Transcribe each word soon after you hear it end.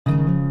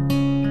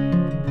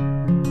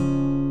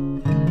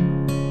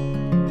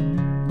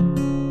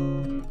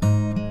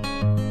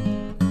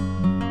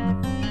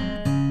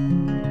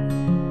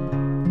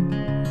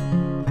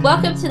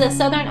Welcome to the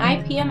Southern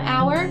IPM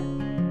Hour.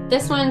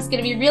 This one's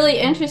going to be really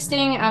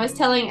interesting. I was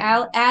telling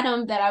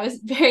Adam that I was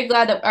very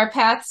glad that our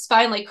paths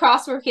finally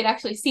crossed where we could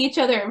actually see each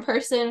other in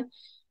person.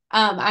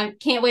 I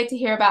can't wait to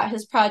hear about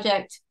his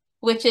project,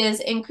 which is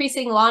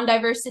increasing lawn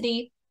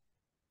diversity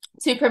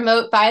to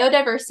promote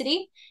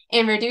biodiversity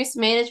and reduce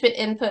management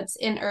inputs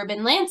in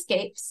urban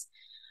landscapes.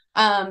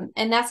 And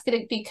that's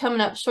going to be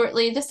coming up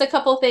shortly. Just a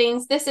couple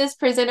things. This is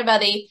presented by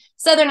the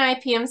Southern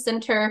IPM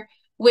Center,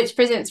 which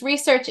presents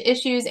research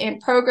issues and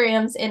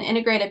programs in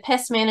integrated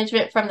pest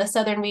management from the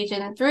Southern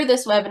region through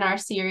this webinar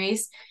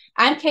series.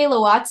 I'm Kayla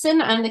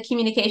Watson. I'm the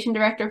Communication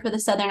Director for the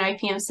Southern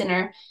IPM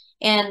Center,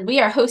 and we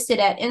are hosted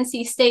at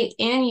NC State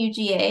and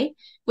UGA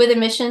with a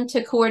mission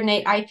to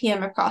coordinate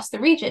IPM across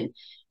the region.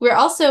 We're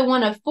also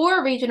one of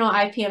 4 regional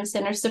IPM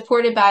centers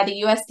supported by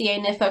the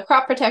USDA NIFA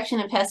Crop Protection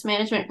and Pest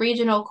Management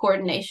Regional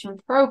Coordination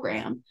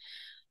Program.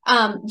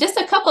 Just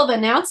a couple of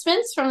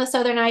announcements from the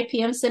Southern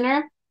IPM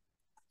Center.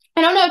 I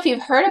don't know if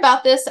you've heard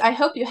about this. I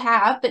hope you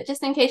have, but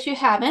just in case you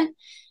haven't,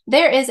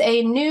 there is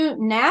a new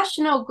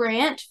national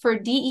grant for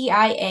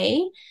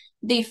DEIA.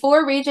 The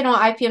 4 regional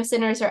IPM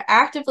centers are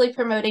actively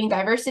promoting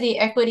diversity,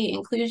 equity,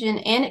 inclusion,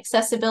 and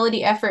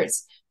accessibility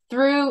efforts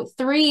through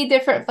 3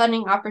 different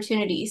funding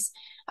opportunities.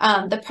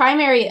 The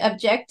primary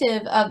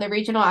objective of the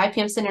regional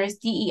IPM Center's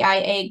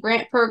DEIA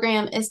grant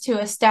program is to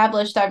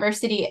establish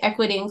diversity,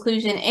 equity,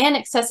 inclusion, and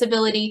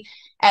accessibility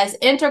as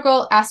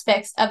integral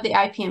aspects of the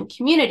IPM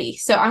community.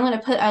 So I'm going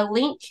to put a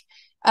link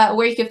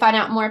where you can find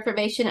out more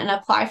information and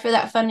apply for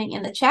that funding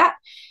in the chat.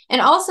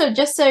 And also,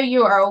 just so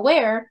you are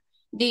aware,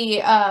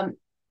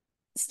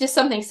 it's just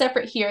something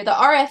separate here, the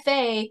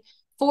RFA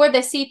for the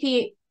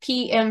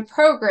CPPM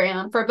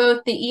program for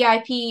both the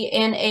EIP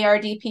and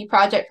ARDP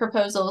project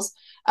proposals,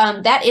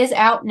 that is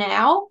out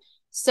now.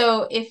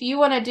 So if you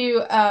want to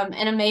do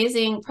an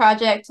amazing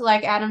project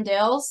like Adam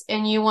Dale's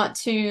and you want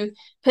to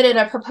put in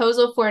a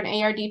proposal for an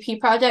ARDP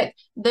project,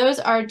 those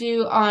are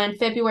due on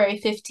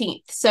February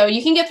 15th. So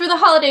you can get through the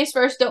holidays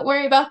first. Don't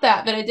worry about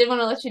that. But I did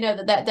want to let you know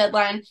that that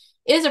deadline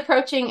is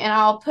approaching, and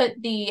I'll put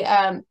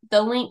the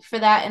link for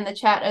that in the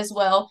chat as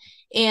well.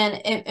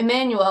 And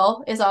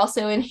Emmanuel is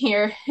also in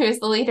here, who is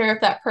the leader of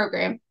that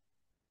program.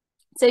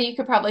 So you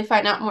could probably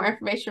find out more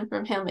information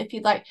from him if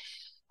you'd like.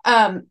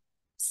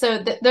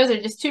 So those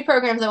are just 2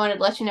 programs I wanted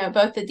to let you know,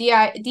 both the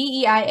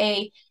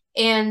DEIA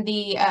and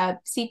the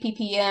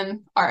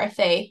CPPM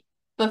RFA.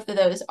 Both of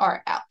those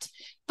are out.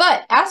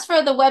 But as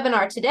for the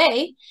webinar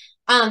today,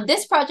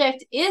 this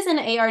project is an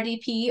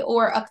ARDP,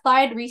 or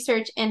Applied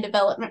Research and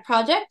Development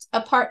Project,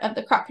 a part of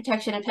the Crop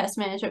Protection and Pest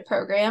Management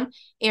Program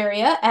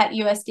area at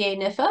USDA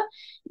NIFA.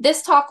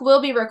 This talk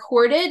will be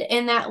recorded,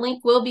 and that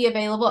link will be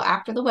available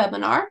after the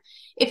webinar.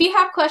 If you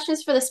have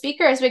questions for the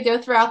speaker as we go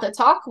throughout the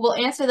talk, we'll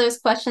answer those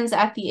questions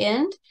at the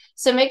end.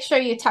 So make sure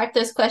you type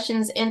those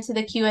questions into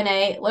the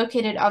Q&A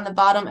located on the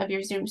bottom of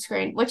your Zoom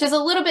screen, which is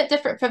a little bit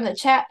different from the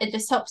chat. It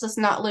just helps us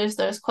not lose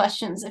those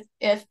questions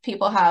if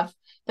people have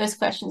those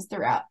questions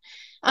throughout.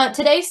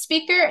 Today's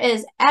speaker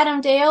is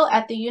Adam Dale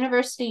at the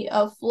University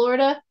of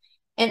Florida.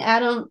 And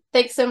Adam,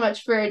 thanks so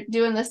much for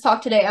doing this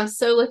talk today. I'm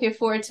so looking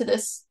forward to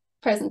this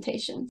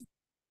presentation.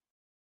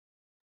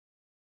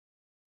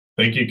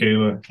 Thank you,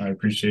 Kayla. I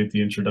appreciate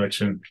the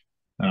introduction.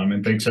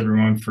 And thanks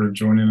everyone for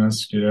joining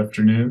us. Good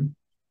afternoon.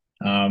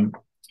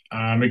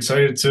 I'm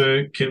excited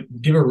to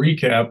give a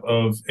recap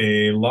of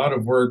a lot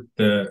of work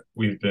that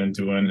we've been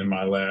doing in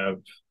my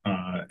lab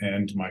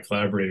and my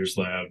collaborators'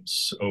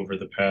 labs over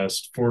the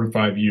past 4 to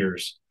 5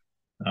 years.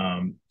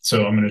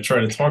 So I'm going to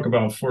try to talk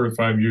about 4 to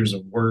 5 years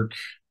of work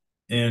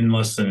in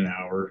less than an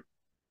hour.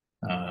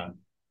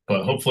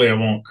 But hopefully I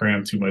won't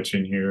cram too much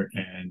in here,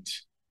 and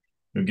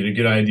you'll get a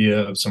good idea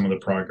of some of the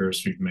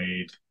progress we've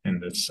made in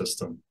this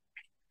system.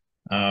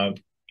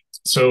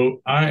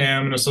 So I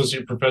am an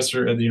associate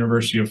professor at the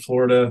University of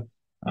Florida.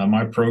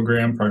 My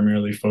program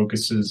primarily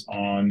focuses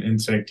on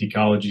insect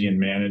ecology and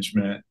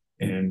management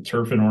in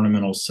turf and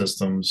ornamental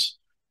systems,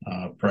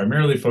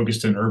 primarily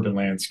focused in urban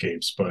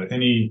landscapes, but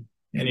any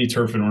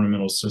turf and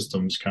ornamental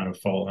systems kind of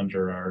fall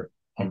under our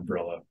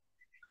umbrella.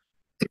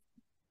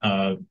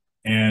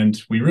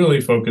 And we really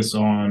focus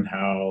on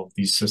how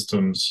these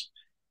systems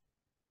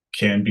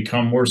can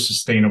become more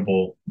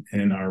sustainable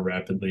in our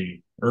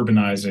rapidly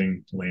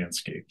urbanizing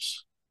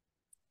landscapes.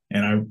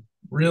 And I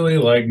really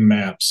like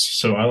maps,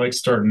 so I like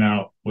starting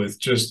out with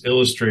just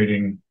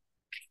illustrating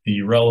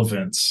the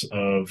relevance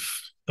of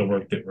the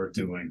work that we're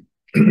doing.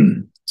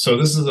 So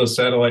this is a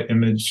satellite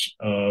image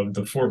of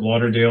the Fort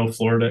Lauderdale,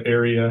 Florida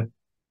area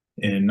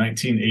in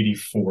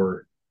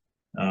 1984,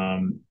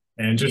 and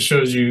just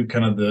shows you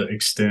kind of the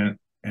extent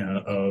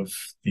of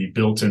the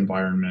built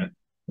environment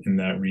in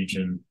that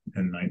region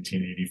in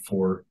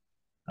 1984.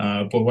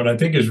 But what I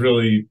think is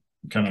really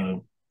kind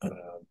of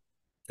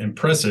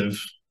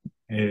impressive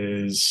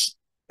is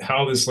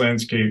how this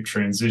landscape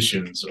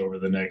transitions over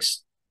the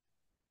next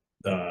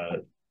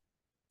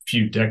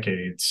few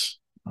decades,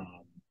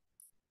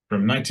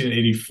 from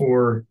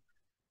 1984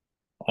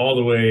 all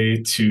the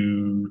way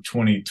to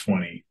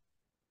 2020.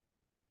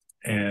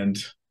 And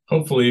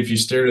hopefully if you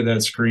stared at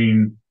that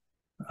screen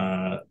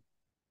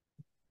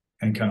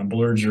and kind of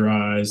blurs your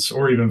eyes,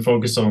 or even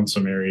focus on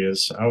some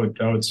areas, I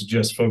would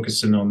suggest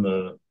focusing on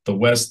the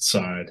west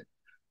side.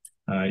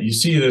 You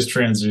see this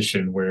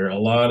transition where a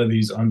lot of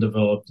these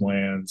undeveloped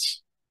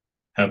lands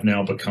have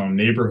now become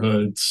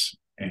neighborhoods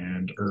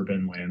and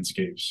urban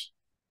landscapes.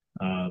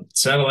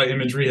 Satellite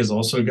imagery has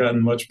also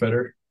gotten much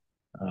better,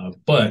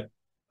 but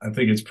I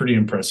think it's pretty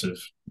impressive.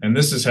 And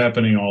this is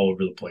happening all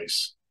over the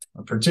place,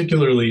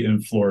 particularly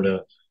in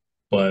Florida,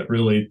 but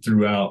really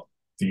throughout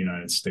the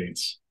United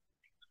States.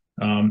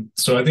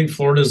 So I think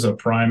Florida is a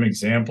prime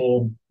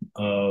example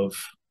of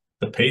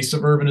the pace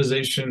of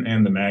urbanization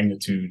and the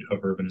magnitude of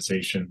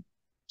urbanization.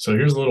 So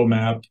here's a little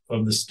map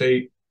of the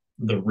state.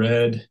 The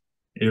red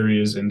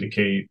areas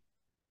indicate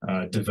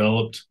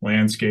developed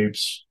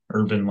landscapes,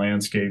 urban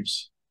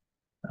landscapes.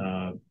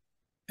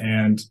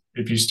 And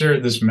if you stare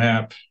at this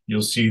map,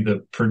 you'll see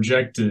the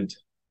projected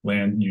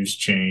land use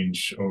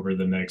change over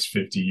the next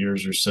 50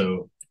 years or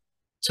so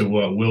to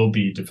what will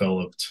be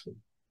developed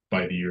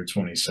by the year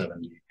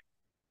 2070.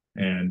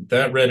 And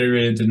that red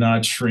area did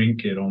not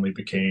shrink, it only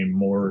became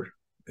more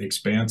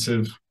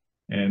expansive.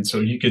 And so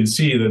you can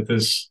see that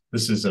this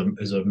is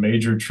a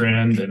major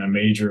trend and a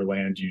major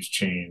land use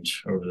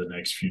change over the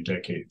next few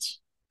decades.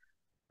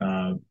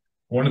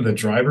 One of the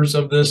drivers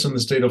of this in the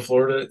state of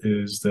Florida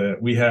is that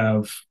we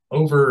have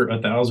over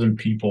 1,000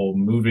 people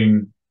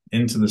moving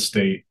into the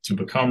state to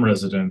become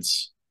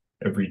residents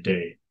every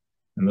day.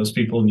 And those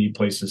people need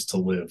places to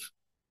live.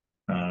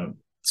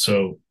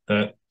 So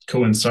that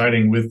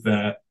coinciding with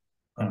that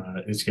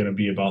is going to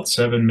be about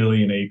 7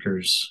 million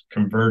acres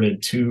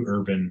converted to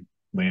urban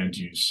land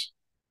use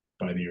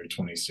by the year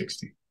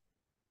 2060.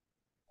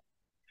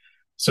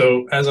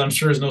 So, as I'm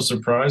sure is no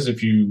surprise,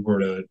 if you were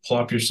to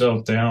plop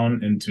yourself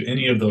down into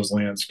any of those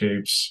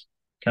landscapes,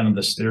 kind of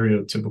the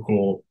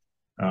stereotypical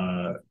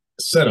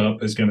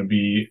setup is going to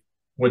be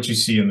what you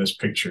see in this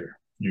picture.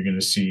 You're going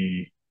to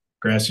see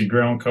grassy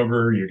ground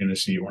cover, you're going to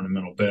see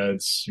ornamental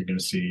beds, you're going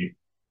to see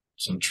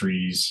some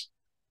trees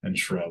and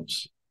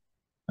shrubs.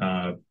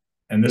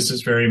 And this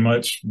is very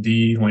much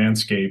the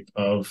landscape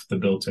of the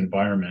built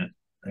environment.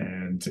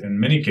 And in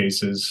many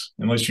cases,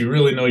 unless you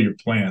really know your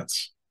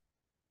plants,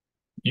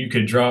 you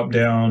could drop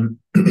down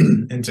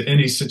into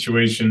any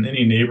situation,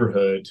 any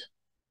neighborhood,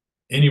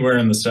 anywhere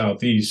in the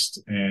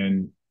Southeast,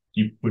 and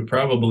you would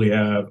probably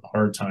have a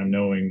hard time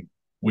knowing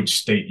which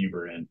state you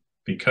were in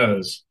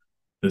because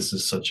this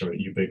is such a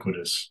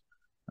ubiquitous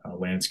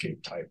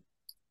landscape type.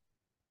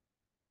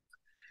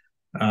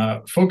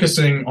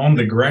 Focusing on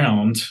the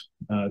ground,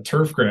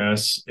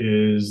 turfgrass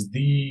is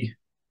the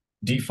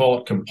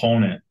default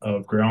component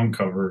of ground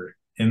cover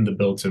in the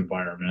built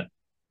environment,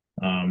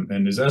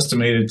 and is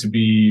estimated to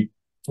be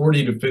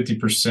 40 to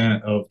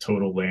 50% of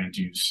total land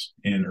use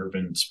in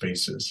urban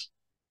spaces.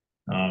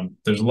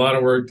 There's a lot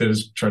of work that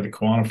has tried to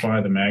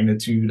quantify the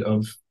magnitude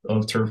of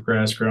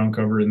turfgrass ground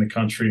cover in the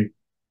country.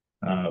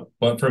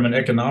 But from an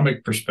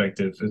economic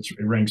perspective, it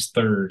ranks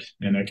third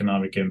in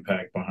economic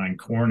impact behind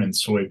corn and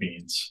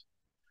soybeans,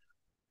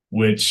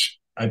 which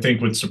I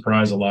think would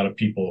surprise a lot of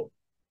people.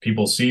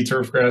 People see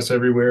turfgrass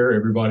everywhere.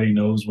 Everybody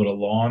knows what a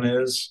lawn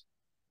is.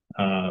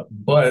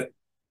 But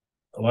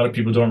a lot of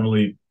people don't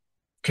really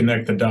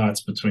connect the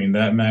dots between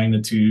that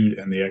magnitude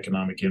and the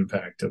economic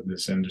impact of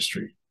this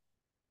industry.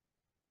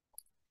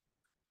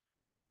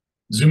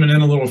 Zooming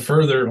in a little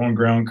further on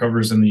ground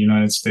covers in the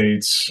United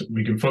States,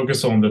 we can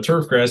focus on the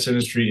turfgrass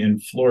industry in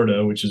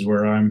Florida, which is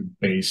where I'm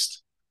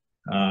based,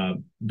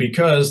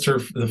 because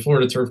the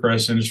Florida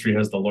turfgrass industry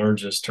has the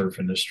largest turf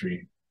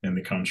industry in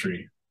the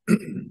country,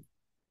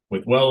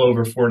 with well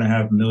over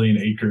 4.5 million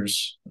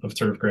acres of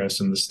turfgrass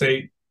in the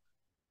state.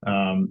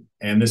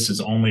 And this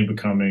is only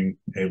becoming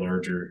a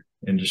larger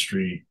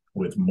industry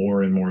with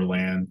more and more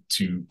land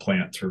to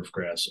plant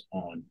turfgrass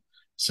on.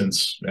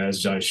 Since,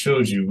 as I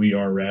showed you, we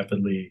are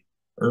rapidly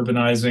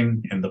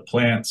urbanizing, and the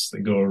plants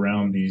that go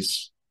around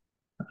these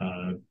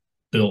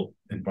built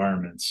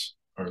environments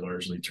are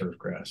largely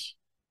turfgrass.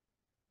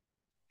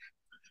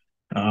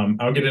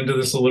 I'll get into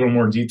this a little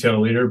more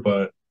detail later,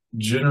 but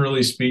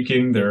generally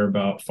speaking, there are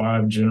about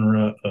 5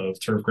 genera of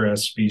turfgrass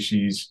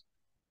species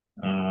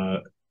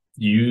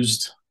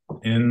used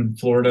in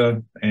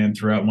Florida and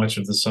throughout much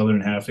of the southern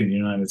half of the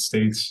United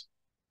States,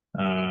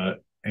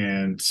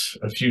 and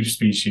a few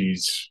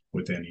species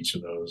within each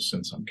of those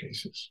in some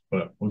cases,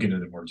 but we'll get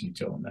into more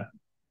detail on that.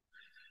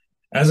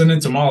 As an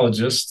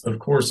entomologist, of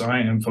course, I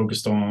am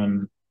focused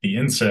on the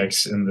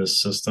insects in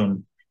this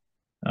system,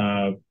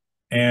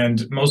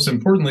 and most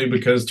importantly,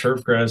 because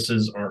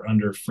turfgrasses are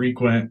under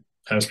frequent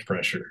pest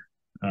pressure.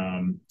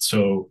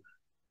 So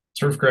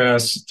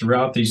turfgrass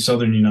throughout the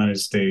southern United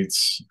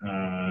States,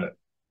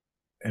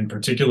 and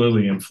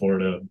particularly in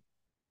Florida,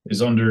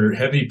 is under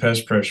heavy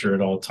pest pressure at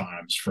all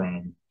times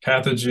from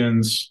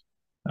pathogens,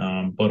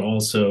 but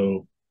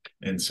also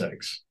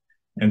insects.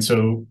 And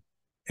so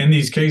in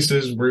these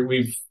cases,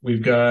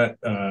 we've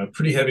got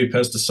pretty heavy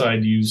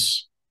pesticide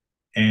use,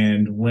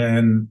 and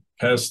when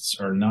pests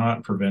are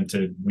not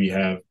prevented, we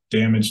have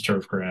damaged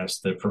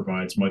turfgrass that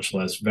provides much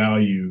less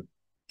value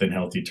than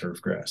healthy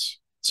turfgrass.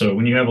 So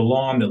when you have a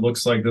lawn that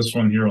looks like this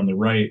one here on the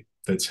right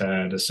that's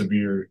had a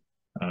severe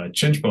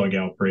chinch bug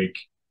outbreak,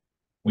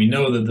 we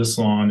know that this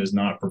lawn is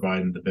not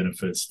providing the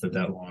benefits that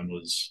that lawn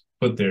was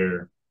put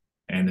there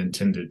and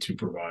intended to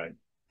provide.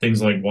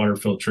 Things like water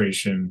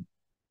filtration,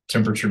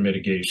 temperature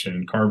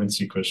mitigation, carbon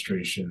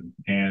sequestration,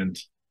 and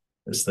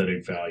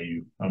aesthetic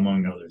value,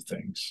 among other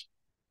things.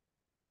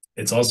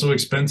 It's also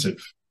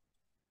expensive.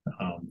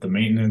 The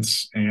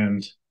maintenance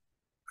and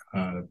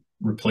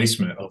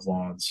replacement of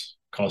lawns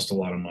cost a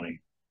lot of money.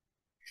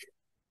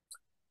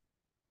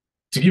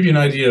 To give you an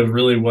idea of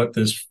really what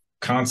this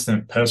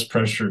constant pest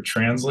pressure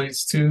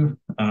translates to,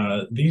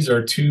 these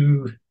are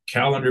two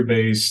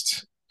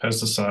calendar-based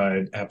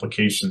pesticide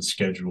application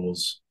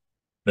schedules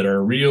that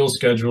are real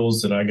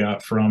schedules that I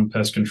got from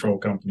pest control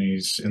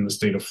companies in the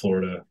state of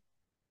Florida.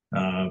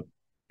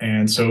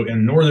 And so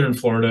in northern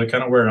Florida,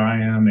 kind of where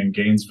I am in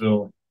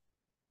Gainesville,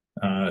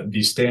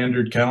 the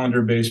standard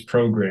calendar-based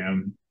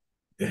program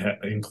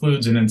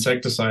includes an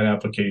insecticide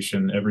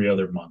application every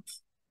other month.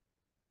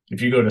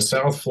 If you go to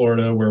South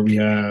Florida, where we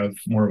have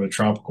more of a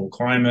tropical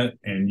climate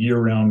and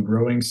year-round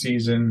growing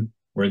season,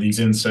 where these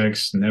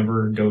insects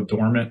never go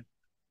dormant,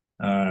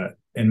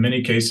 in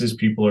many cases,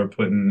 people are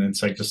putting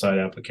insecticide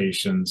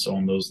applications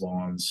on those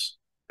lawns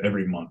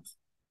every month.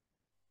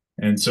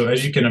 And so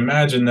as you can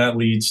imagine, that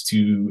leads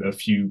to a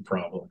few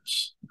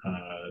problems.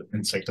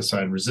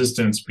 Insecticide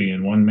resistance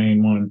being one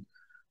main one,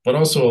 but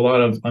also a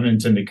lot of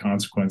unintended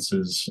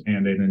consequences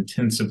and an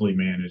intensively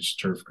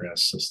managed turfgrass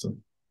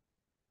system.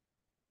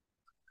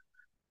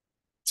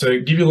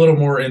 To give you a little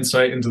more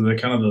insight into the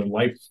kind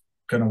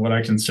of what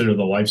I consider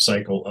the life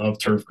cycle of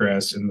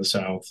turfgrass in the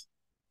South,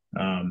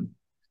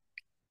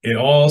 it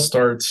almost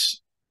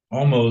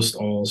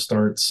all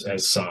starts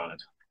as sod.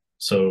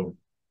 So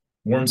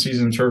warm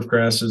season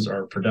turfgrasses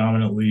are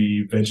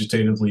predominantly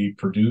vegetatively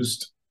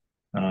produced.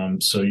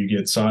 So you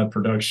get sod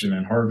production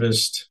and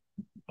harvest.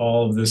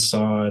 All of this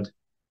sod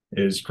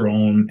is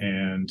grown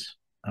and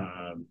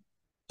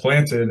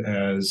planted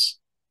as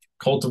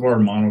cultivar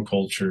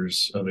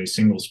monocultures of a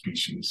single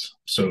species.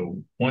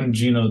 So one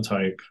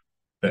genotype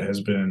that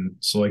has been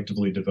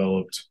selectively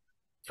developed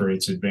for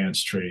its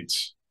advanced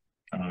traits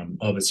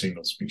of a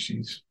single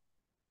species.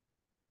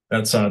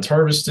 That sod's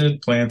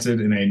harvested,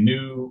 planted in a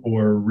new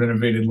or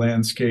renovated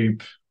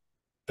landscape.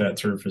 That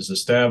turf is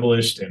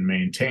established and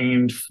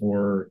maintained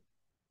for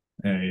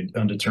an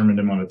undetermined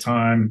amount of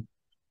time.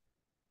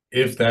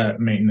 If that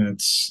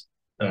maintenance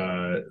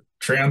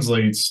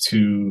translates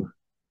to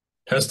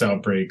pest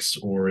outbreaks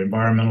or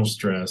environmental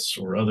stress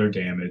or other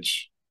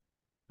damage,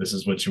 this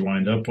is what you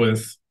wind up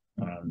with.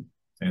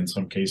 In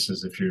some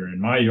cases, if you're in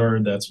my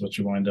yard, that's what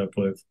you wind up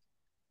with.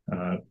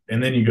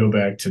 And then you go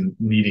back to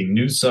needing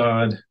new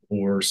sod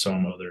or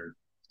some other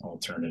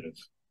alternative.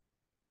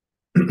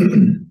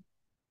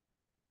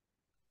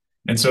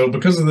 And so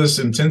because of this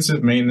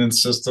intensive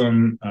maintenance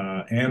system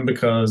and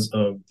because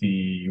of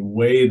the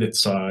way that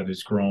sod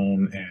is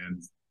grown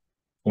and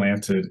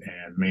planted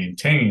and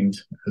maintained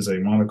as a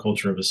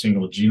monoculture of a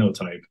single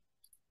genotype,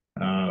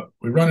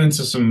 we run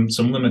into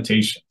some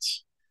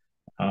limitations.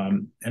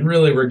 And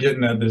really, we're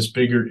getting at this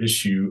bigger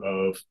issue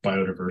of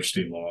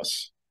biodiversity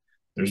loss.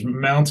 There's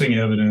mounting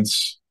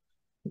evidence,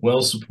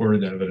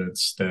 well-supported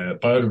evidence,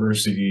 that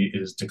biodiversity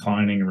is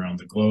declining around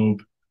the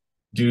globe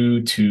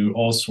due to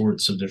all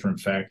sorts of different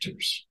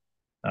factors.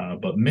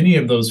 But many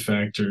of those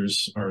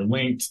factors are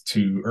linked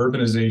to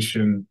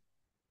urbanization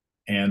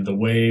and the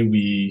way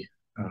we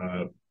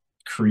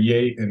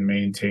create and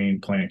maintain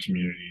plant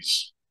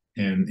communities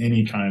in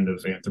any kind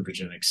of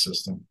anthropogenic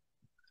system.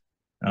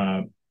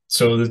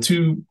 So the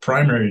two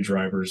primary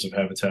drivers of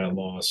habitat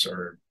loss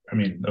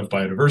of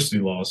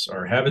biodiversity loss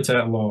are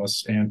habitat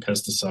loss and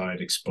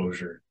pesticide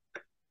exposure.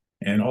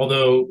 And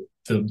although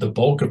the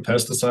bulk of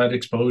pesticide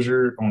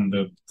exposure on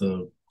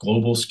the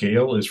global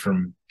scale is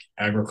from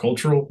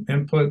agricultural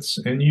inputs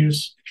and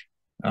use,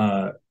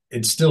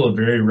 it's still a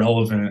very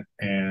relevant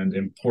and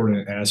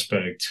important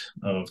aspect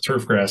of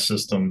turfgrass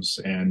systems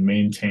and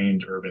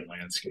maintained urban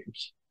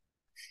landscapes.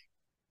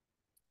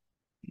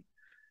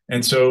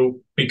 And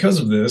so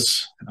because of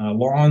this,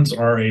 lawns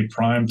are a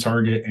prime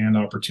target and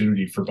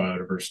opportunity for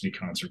biodiversity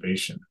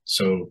conservation.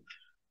 So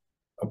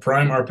a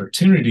prime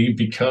opportunity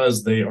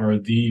because they are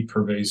the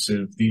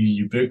pervasive, the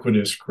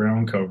ubiquitous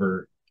ground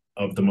cover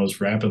of the most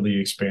rapidly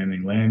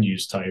expanding land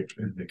use type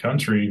in the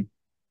country,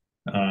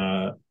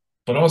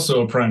 but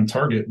also a prime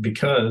target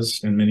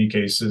because in many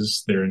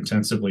cases they're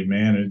intensively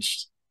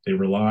managed, they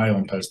rely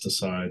on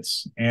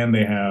pesticides, and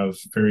they have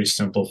very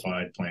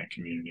simplified plant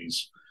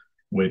communities,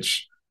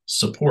 which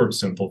support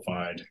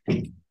simplified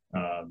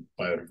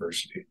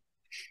biodiversity.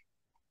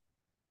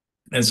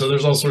 And so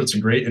there's all sorts of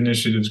great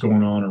initiatives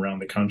going on around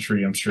the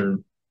country. I'm sure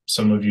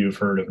some of you have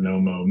heard of No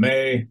Mow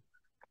May,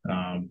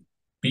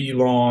 bee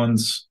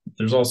lawns.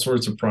 There's all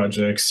sorts of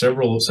projects.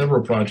 Several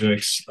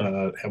projects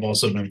have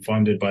also been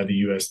funded by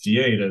the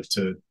USDA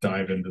to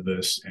dive into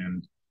this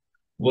and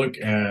look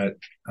at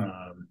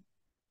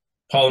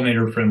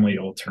pollinator-friendly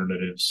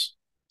alternatives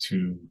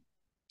to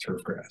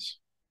turfgrass.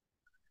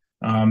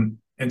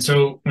 And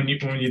so when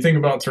you think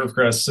about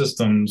turfgrass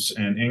systems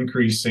and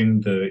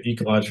increasing the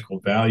ecological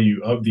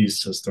value of these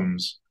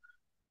systems,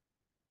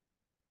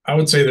 I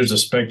would say there's a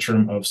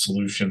spectrum of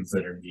solutions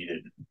that are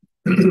needed.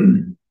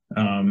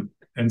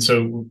 And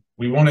so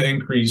we want to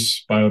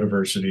increase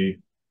biodiversity.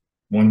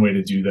 One way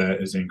to do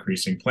that is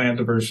increasing plant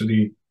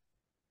diversity.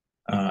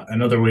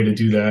 Another way to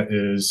do that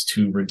is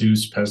to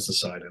reduce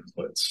pesticide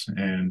inputs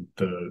and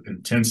the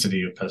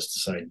intensity of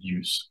pesticide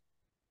use.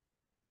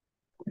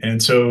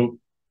 And so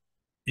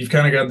you've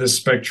kind of got this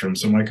spectrum.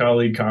 So my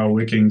colleague Kyle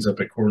Wickings up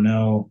at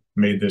Cornell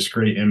made this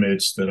great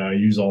image that I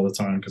use all the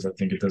time because I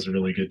think it does a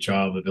really good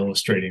job of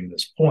illustrating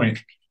this point.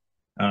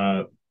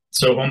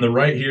 So on the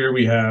right here,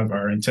 we have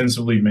our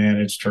intensively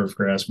managed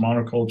turfgrass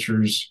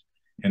monocultures.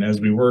 And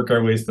as we work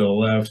our way to the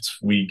left,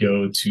 we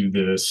go to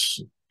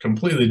this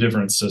completely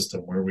different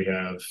system where we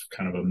have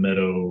kind of a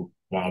meadow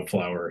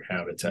wildflower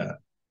habitat.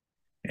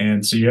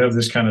 And so you have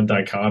this kind of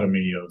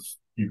dichotomy of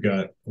you've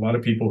got a lot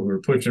of people who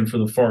are pushing for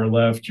the far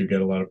left, you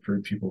get a lot of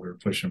people who are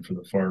pushing for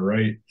the far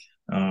right.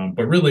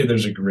 But really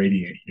there's a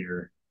gradient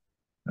here.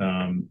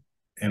 And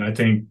I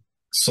think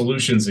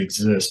solutions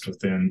exist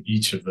within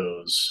each of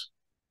those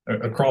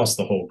across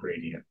the whole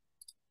gradient.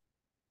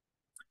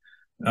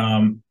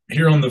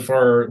 Here on the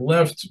far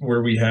left,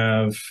 where we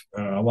have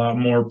a lot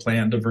more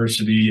plant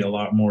diversity, a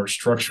lot more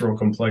structural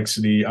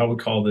complexity, I would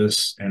call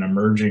this an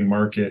emerging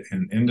market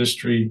and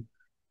industry.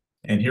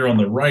 And here on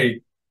the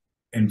right,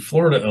 in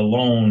Florida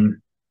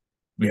alone,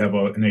 we have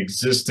an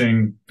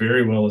existing,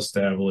 very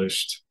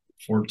well-established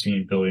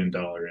 $14 billion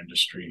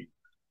industry.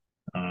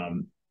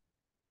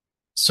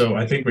 So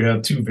I think we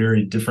have two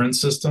very different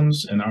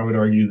systems, and I would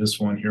argue this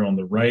one here on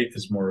the right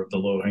is more of the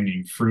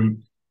low-hanging fruit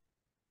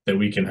that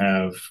we can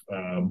have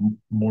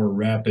more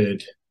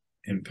rapid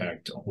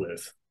impact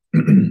with.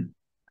 And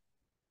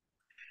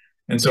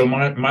so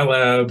my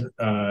lab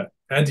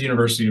at the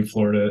University of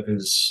Florida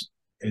is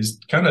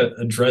kind of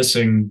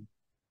addressing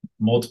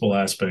multiple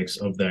aspects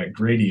of that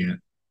gradient,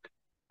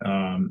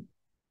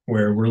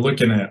 where we're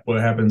looking at what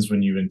happens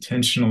when you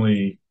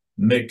intentionally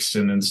mix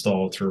and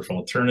install turf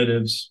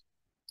alternatives.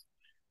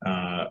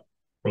 We're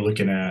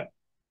looking at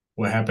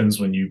what happens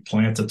when you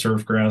plant a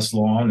turfgrass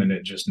lawn and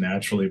it just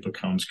naturally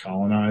becomes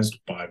colonized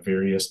by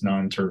various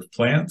non-turf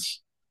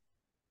plants,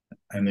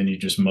 and then you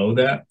just mow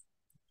that.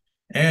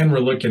 And we're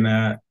looking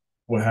at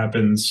what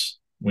happens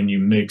when you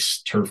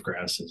mix turf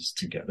grasses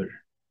together.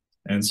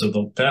 And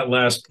so that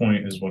last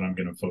point is what I'm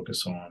going to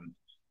focus on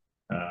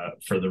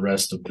for the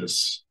rest of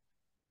this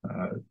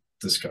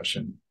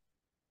discussion.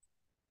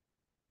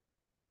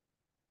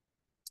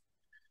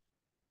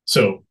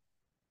 So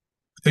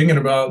thinking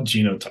about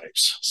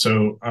genotypes.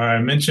 So I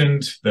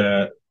mentioned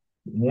that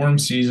warm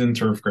season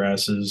turf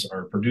grasses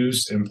are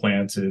produced and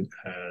planted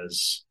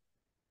as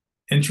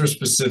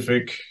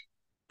intraspecific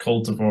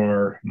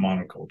cultivar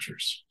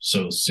monocultures.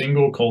 So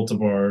single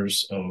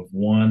cultivars of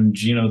one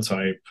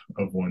genotype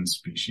of one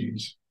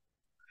species.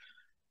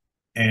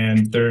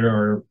 And there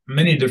are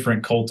many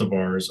different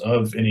cultivars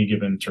of any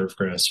given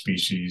turfgrass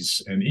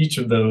species, and each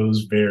of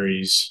those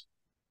varies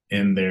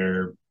in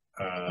their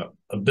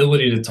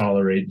ability to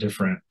tolerate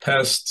different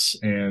pests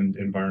and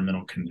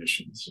environmental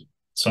conditions.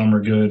 Some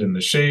are good in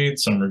the shade,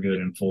 some are good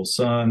in full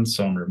sun,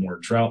 some are more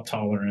drought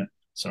tolerant,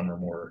 some are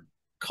more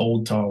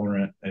cold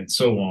tolerant, and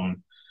so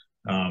on.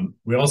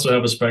 We also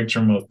have a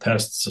spectrum of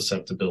pest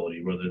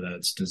susceptibility, whether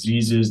that's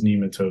diseases,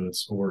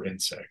 nematodes, or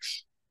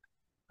insects.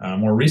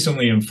 More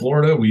recently in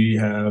Florida, we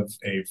have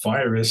a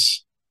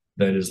virus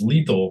that is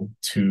lethal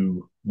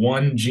to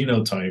one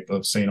genotype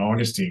of St.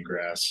 Augustine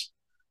grass,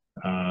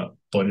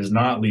 but is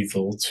not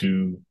lethal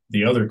to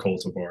the other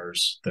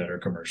cultivars that are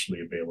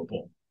commercially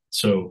available.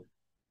 So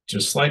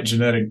just slight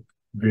genetic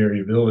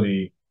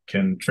variability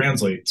can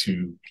translate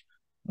to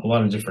a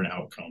lot of different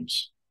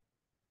outcomes.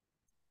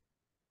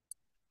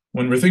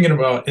 When we're thinking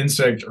about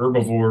insect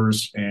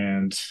herbivores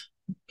and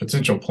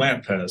potential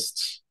plant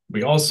pests,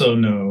 we also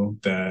know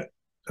that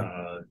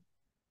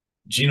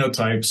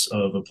genotypes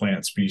of a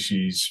plant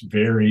species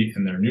vary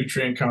in their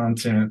nutrient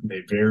content,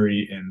 they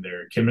vary in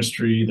their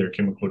chemistry, their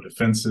chemical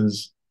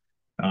defenses,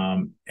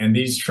 and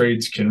these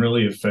traits can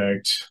really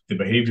affect the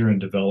behavior and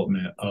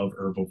development of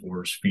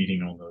herbivores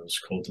feeding on those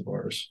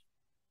cultivars.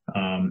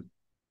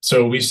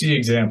 So we see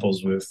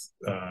examples with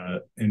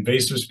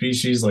invasive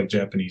species like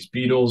Japanese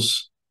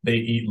beetles. They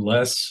eat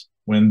less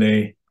when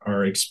they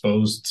are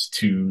exposed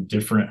to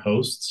different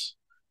hosts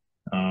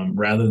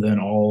rather than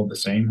all the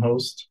same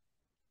host.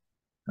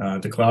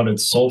 The clouded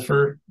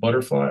sulfur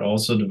butterfly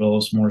also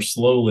develops more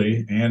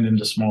slowly and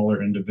into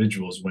smaller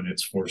individuals when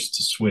it's forced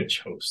to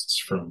switch hosts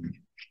from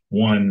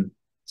one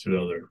to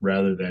the other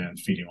rather than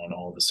feeding on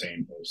all the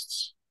same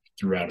hosts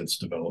throughout its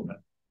development.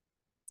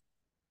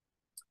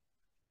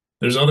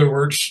 There's other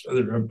work,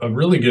 a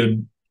really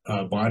good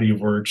body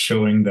of work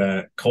showing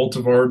that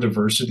cultivar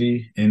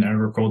diversity in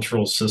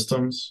agricultural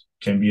systems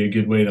can be a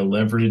good way to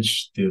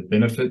leverage the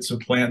benefits of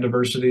plant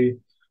diversity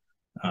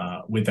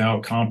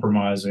without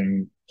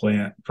compromising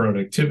plant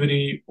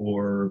productivity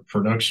or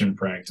production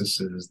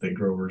practices that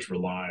growers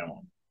rely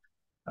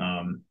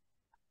on.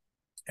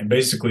 and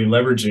basically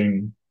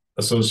leveraging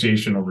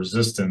associational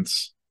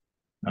resistance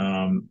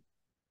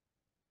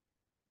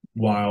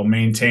while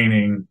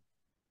maintaining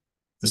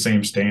the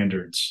same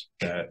standards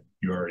that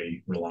you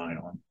already rely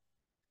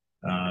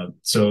on.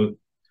 So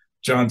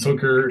John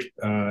Tooker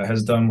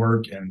has done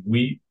work in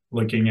wheat,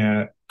 looking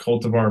at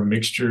cultivar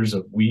mixtures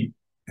of wheat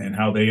and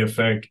how they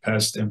affect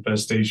pest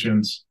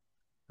infestations,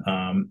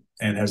 and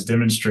has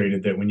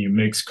demonstrated that when you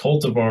mix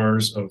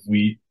cultivars of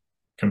wheat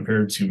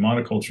compared to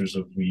monocultures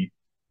of wheat,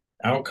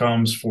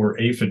 outcomes for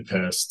aphid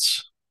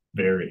pests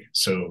vary.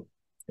 So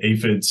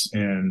aphids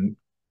in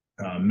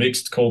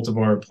mixed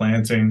cultivar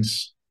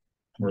plantings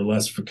were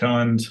less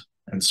fecund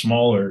and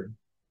smaller,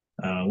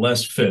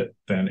 less fit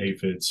than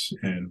aphids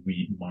in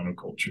wheat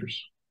monocultures.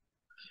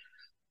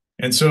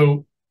 And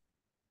so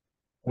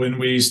when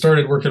we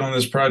started working on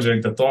this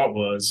project, the thought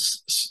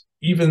was,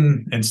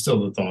 even, and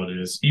still the thought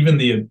is, even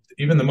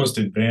the most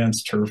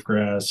advanced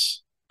turfgrass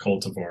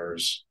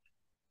cultivars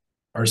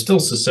are still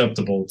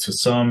susceptible to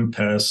some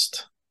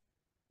pest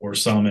or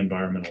some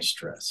environmental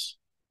stress.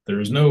 There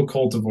is no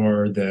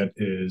cultivar that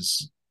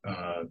is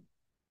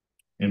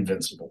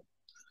invincible.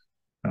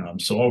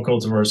 So all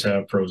cultivars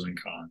have pros and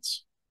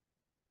cons.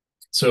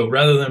 So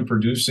rather than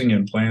producing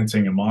and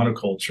planting a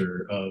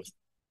monoculture of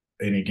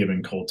any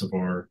given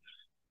cultivar,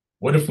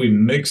 what if we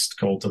mixed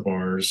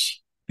cultivars,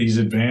 these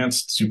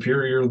advanced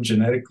superior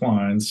genetic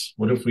lines,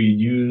 what if we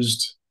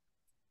used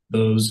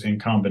those in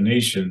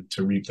combination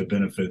to reap the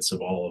benefits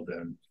of all of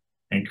them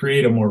and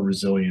create a more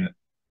resilient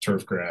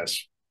turfgrass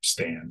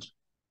stand?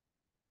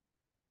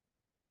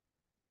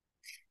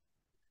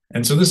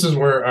 And so this is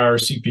where our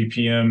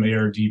CPPM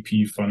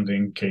ARDP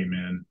funding came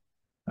in,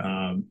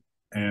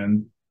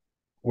 and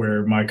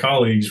where my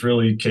colleagues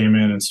really came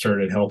in and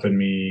started helping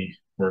me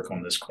work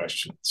on this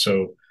question.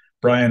 So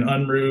Brian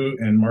Unruh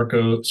and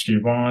Marco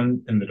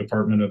Scrivon in the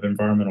Department of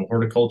Environmental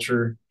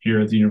Horticulture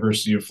here at the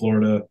University of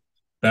Florida,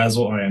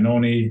 Basil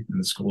Iannoni in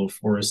the School of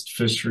Forest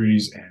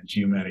Fisheries and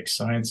Geomatic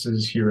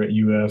Sciences here at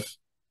UF,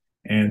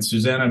 and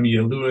Susanna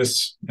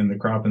Mia-Lewis in the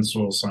Crop and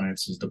Soil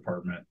Sciences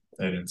Department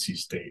at NC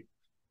State.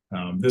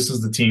 This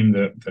is the team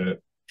that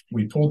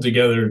we pulled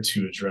together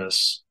to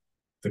address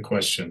the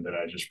question that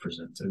I just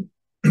presented.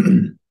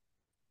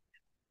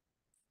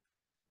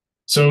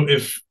 So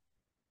if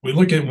we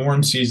look at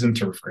warm season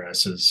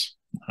turfgrasses,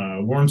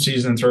 warm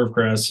season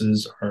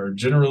turfgrasses are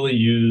generally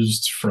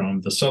used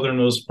from the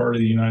southernmost part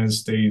of the United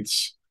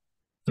States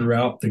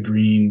throughout the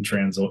green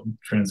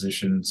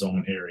transition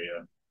zone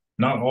area.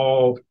 Not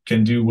all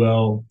can do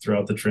well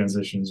throughout the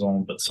transition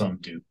zone, but some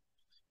do.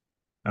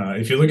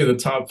 If you look at the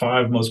top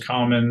 5 most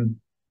common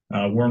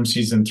warm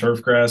season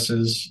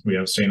turfgrasses, we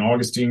have St.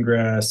 Augustine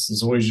grass,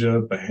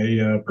 zoysia,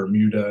 bahia,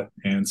 Bermuda,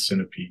 and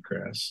centipede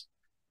grass.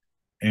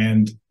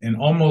 And in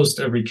almost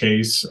every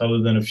case,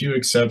 other than a few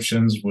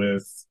exceptions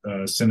with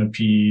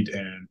centipede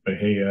and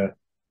bahia,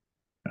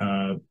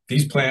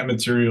 these plant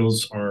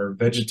materials are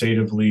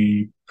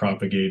vegetatively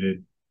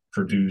propagated,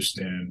 produced,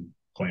 and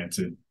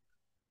planted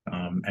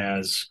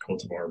as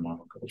cultivar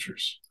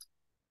monocultures.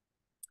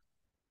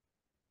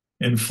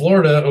 In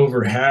Florida,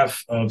 over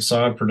half of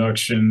sod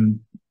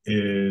production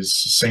is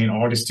St.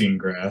 Augustine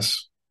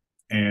grass,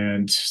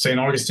 and St.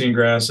 Augustine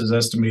grass is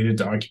estimated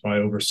to occupy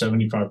over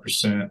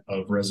 75%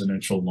 of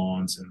residential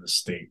lawns in the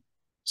state.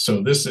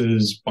 So this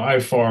is by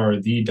far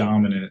the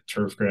dominant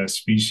turfgrass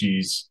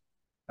species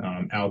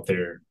out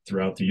there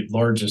throughout the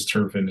largest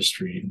turf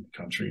industry in the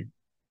country.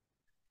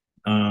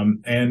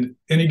 And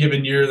any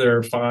given year, there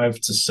are 5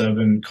 to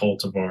 7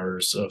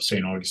 cultivars of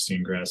St.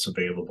 Augustine grass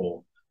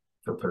available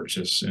for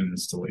purchase and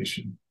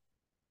installation.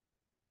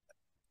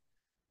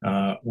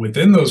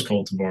 Within those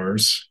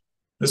cultivars,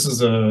 this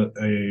is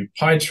a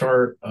pie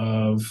chart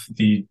of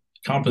the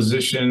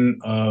composition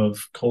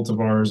of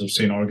cultivars of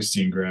St.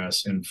 Augustine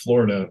grass in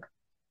Florida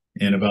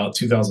in about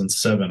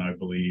 2007, I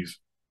believe.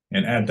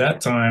 And at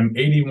that time,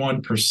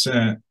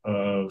 81%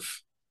 of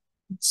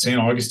St.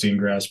 Augustine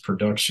grass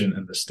production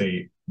in the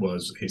state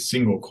was a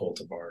single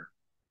cultivar,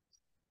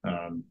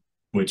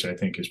 which I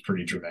think is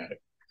pretty dramatic.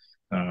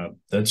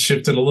 That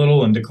shifted a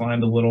little and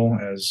declined a little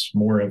as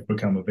more have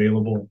become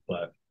available,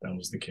 but that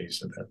was the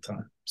case at that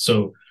time.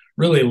 So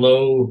really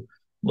low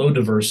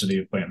diversity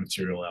of plant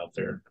material out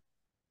there.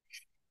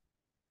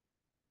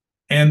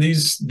 And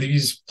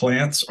these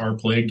plants are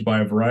plagued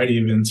by a variety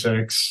of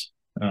insects,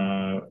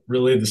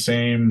 really the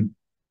same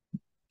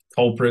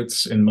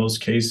culprits in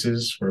most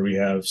cases, where we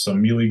have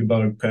some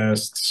mealybug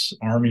pests,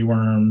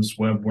 armyworms,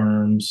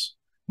 webworms,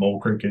 mole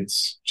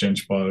crickets,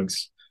 chinch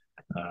bugs.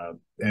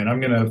 And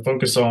I'm going to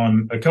focus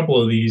on a couple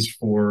of these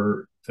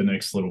for the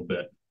next little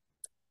bit.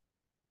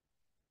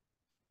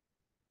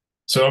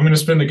 So I'm going to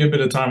spend a good bit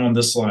of time on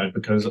this slide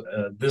because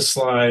this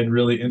slide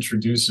really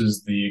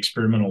introduces the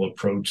experimental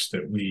approach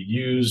that we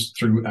use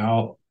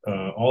throughout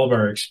all of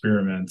our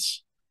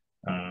experiments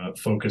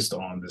focused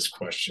on this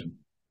question.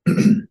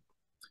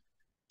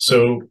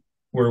 So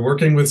we're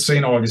working with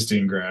St.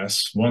 Augustine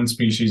grass, one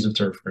species of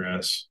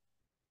turfgrass,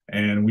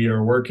 and we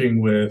are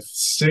working with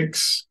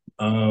 6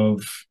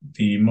 of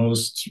the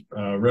most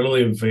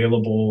readily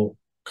available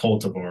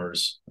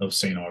cultivars of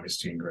St.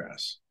 Augustine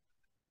grass.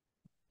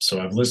 So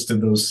I've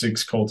listed those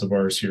 6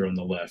 cultivars here on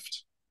the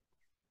left.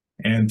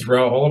 And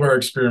throughout all of our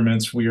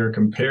experiments, we are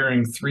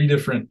comparing 3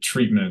 different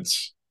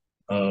treatments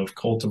of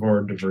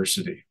cultivar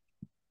diversity.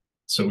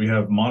 So we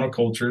have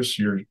monocultures,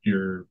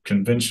 your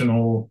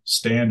conventional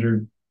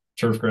standard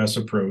turfgrass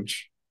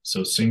approach,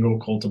 so single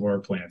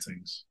cultivar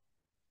plantings.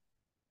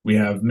 We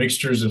have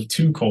mixtures of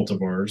 2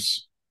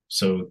 cultivars,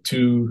 so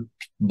 2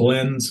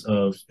 blends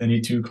of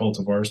any 2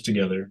 cultivars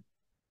together.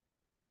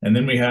 And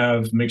then we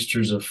have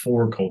mixtures of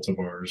 4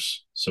 cultivars,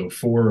 so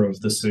 4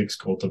 of the 6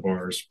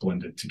 cultivars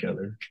blended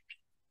together.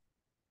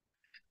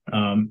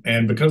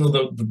 And because of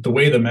the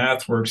way the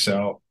math works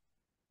out,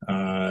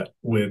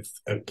 with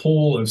a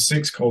pool of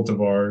 6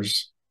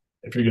 cultivars,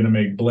 if you're going to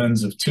make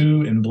blends of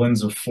 2 and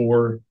blends of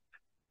 4,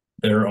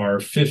 there are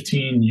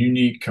 15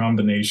 unique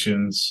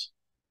combinations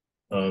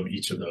of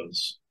each of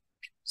those.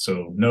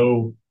 So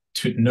no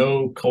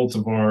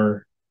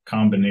cultivar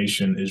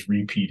combination is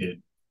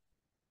repeated.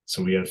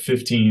 So we have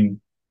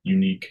 15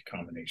 unique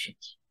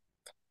combinations.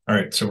 All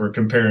right, so we're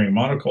comparing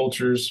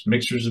monocultures,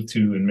 mixtures of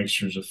 2, and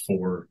mixtures of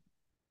 4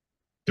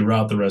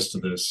 throughout the rest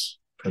of this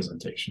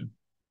presentation.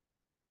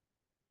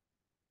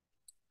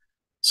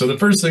 So the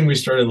first thing we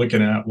started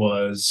looking at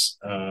was,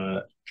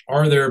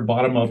 are there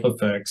bottom-up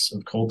effects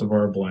of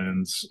cultivar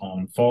blends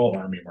on fall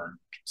armyworm?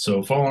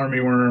 So fall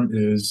armyworm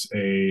is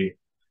a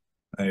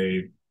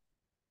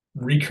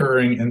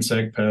recurring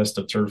insect pest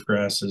of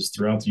turfgrasses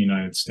throughout the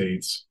United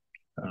States.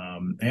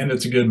 And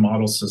it's a good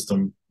model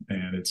system,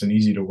 and it's an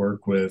easy to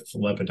work with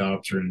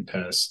lepidopteran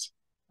pest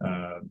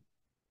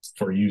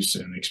for use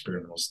in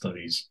experimental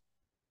studies.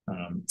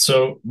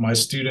 So my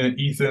student,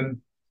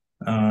 Ethan,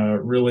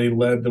 really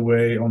led the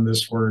way on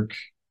this work,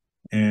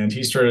 and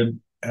he started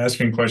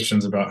asking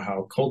questions about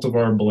how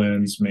cultivar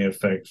blends may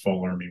affect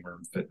fall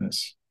armyworm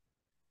fitness.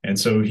 And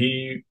so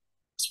he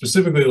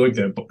specifically looked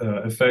at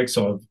effects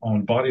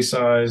on body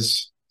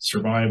size,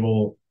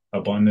 survival,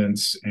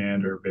 abundance,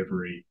 and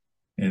herbivory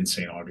in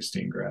St.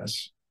 Augustine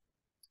grass.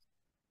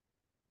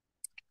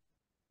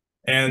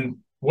 And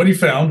what he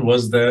found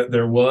was that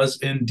there was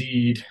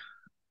indeed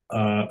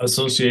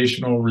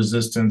associational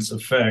resistance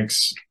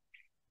effects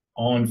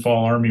on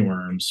fall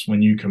armyworms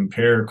when you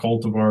compare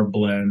cultivar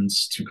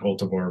blends to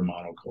cultivar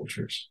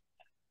monocultures.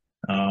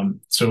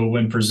 So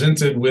when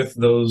presented with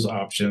those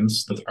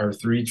options, our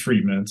 3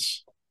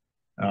 treatments,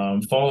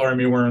 fall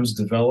armyworms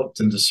developed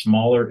into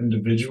smaller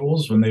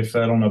individuals when they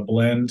fed on a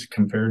blend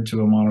compared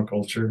to a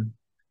monoculture.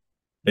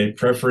 They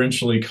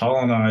preferentially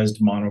colonized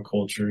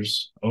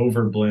monocultures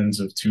over blends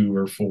of 2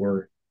 or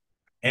 4,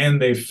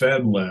 and they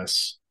fed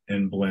less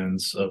in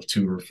blends of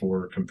 2 or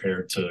 4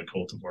 compared to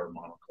cultivar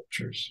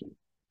monocultures.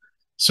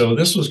 So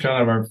this was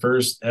kind of our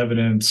first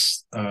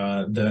evidence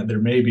that there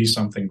may be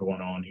something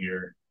going on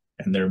here,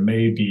 and there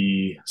may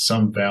be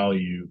some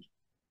value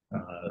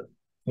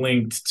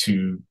linked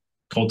to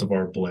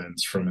cultivar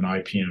blends from an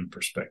IPM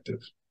perspective.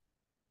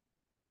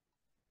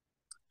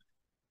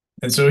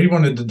 And so he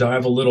wanted to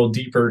dive a little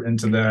deeper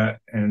into that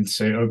and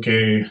say,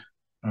 okay,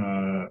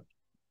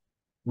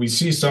 we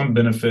see some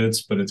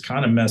benefits, but it's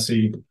kind of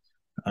messy.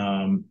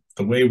 The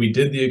way we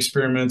did the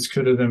experiments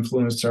could have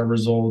influenced our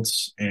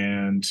results,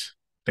 and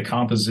the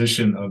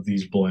composition of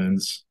these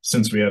blends,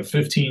 since we have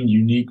 15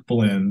 unique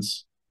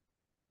blends,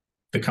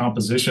 the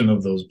composition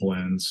of those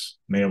blends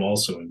may have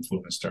also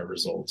influenced our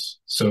results.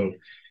 So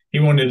he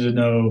wanted to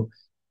know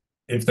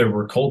if there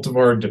were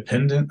cultivar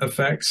dependent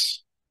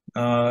effects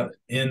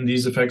in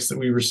these effects that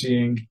we were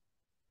seeing,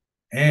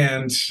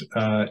 and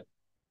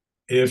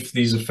if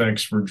these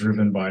effects were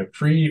driven by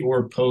pre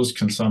or post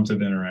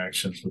consumptive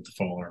interactions with the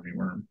fall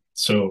armyworm.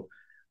 So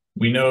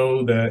we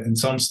know that in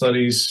some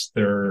studies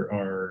there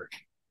are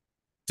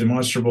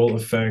demonstrable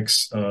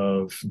effects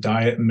of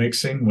diet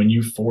mixing when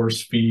you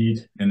force feed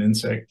an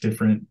insect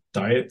different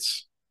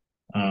diets.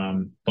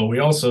 But we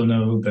also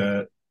know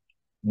that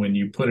when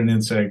you put an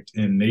insect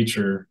in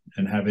nature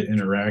and have it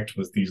interact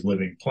with these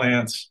living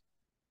plants,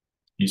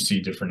 you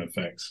see different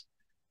effects.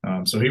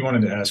 So he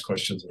wanted to ask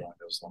questions along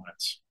those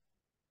lines.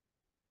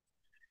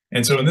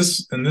 And so in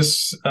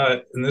this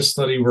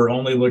study, we're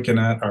only looking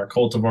at our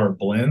cultivar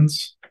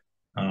blends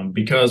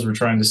because we're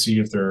trying to see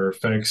if there are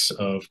effects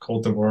of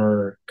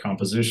cultivar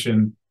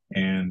composition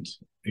and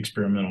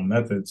experimental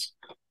methods.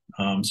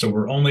 So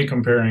we're only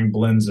comparing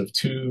blends of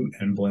 2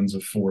 and blends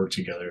of 4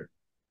 together.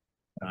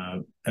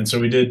 And so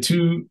we did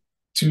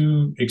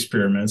two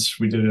experiments.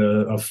 We did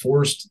a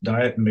forced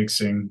diet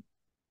mixing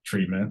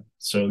treatment.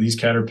 So these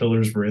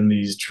caterpillars were in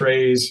these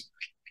trays,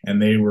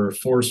 and they were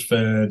force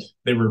fed.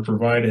 They were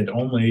provided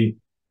only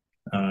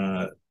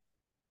a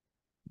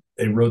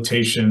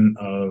rotation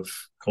of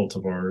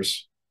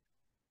cultivars.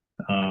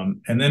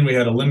 And then we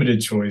had a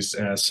limited choice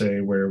assay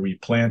where we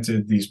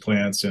planted these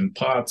plants in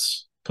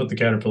pots, put the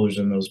caterpillars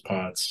in those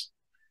pots.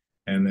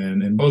 And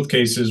then in both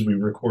cases, we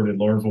recorded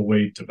larval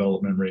weight,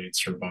 development rate,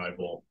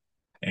 survival,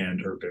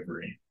 and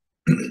herbivory.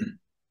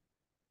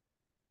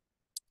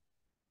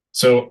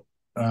 So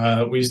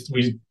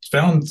we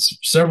found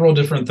several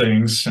different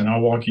things, and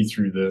I'll walk you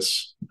through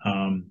this.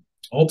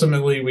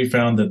 ultimately, we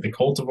found that the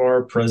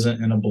cultivar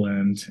present in a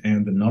blend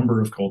and the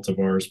number of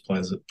cultivars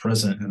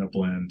present in a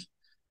blend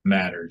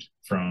mattered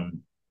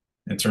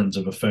in terms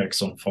of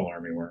effects on fall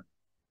armyworm.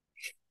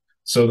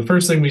 So the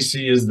first thing we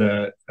see is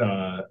that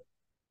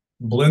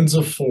blends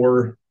of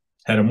 4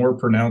 had a more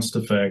pronounced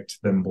effect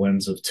than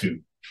blends of 2.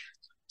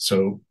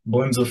 So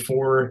blends of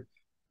 4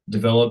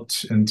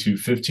 developed into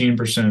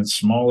 15%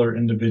 smaller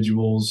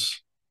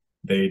individuals.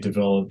 They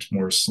developed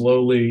more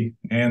slowly,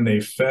 and they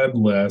fed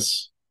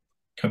less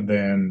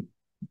than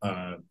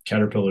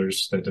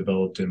caterpillars that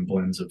developed in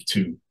blends of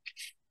 2.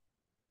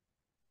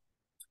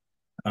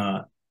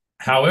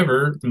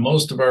 However,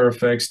 most of our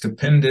effects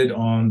depended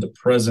on the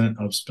presence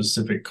of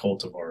specific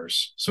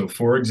cultivars. So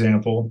for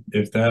example,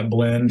 if that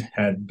blend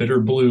had bitter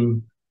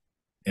blue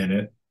in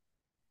it,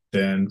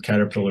 then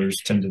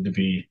caterpillars tended to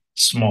be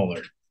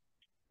smaller.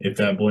 If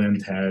that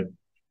blend had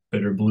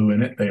bitter blue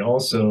in it, they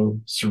also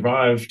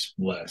survived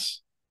less.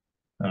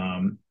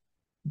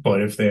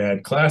 But if they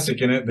had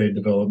classic in it, they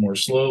developed more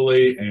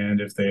slowly.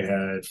 And if they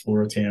had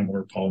Floratam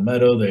or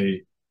palmetto,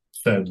 they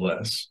fed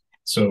less.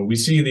 So we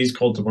see these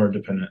cultivar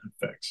dependent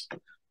effects.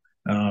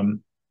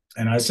 And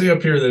I say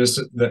up here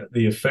that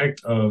the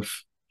effect of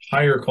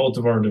higher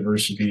cultivar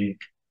diversity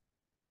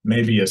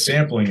may be a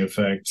sampling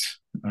effect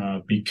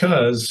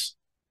because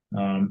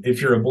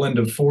if you're a blend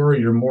of 4,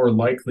 you're more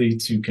likely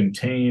to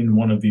contain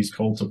one of these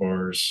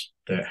cultivars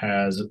that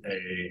has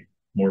a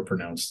more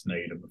pronounced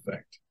negative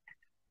effect.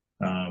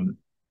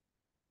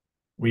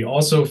 We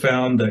also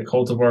found that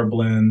cultivar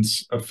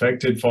blends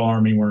affected fall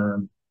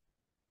armyworm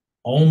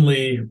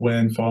only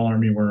when fall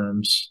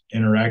armyworms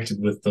interacted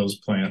with those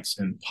plants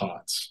in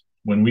pots.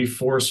 When we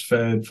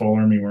force-fed fall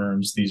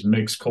armyworms these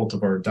mixed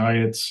cultivar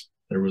diets,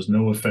 there was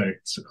no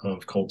effect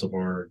of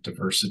cultivar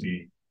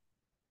diversity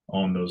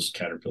on those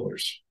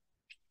caterpillars.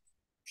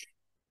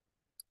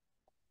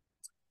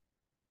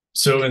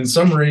 So in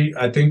summary,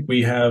 I think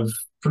we have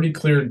pretty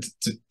clear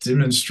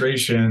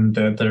demonstration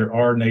that there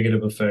are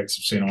negative effects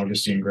of St.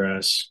 Augustine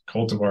grass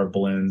cultivar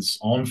blends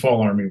on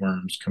fall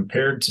armyworms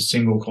compared to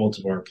single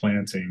cultivar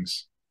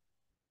plantings.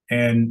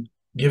 And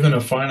given a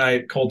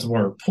finite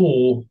cultivar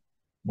pool,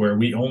 where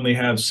we only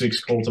have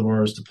 6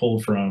 cultivars to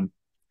pull from,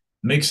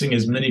 mixing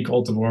as many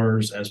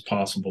cultivars as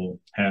possible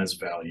has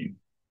value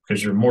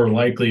because you're more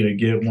likely to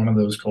get one of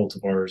those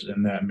cultivars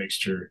in that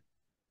mixture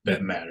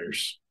that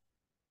matters.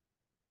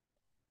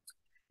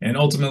 And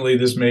ultimately,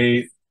 this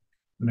may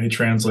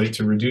translate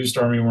to reduced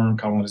armyworm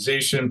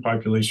colonization,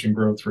 population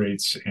growth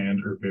rates,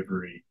 and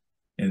herbivory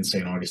in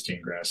St.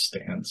 Augustine grass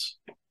stands.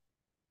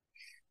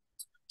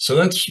 So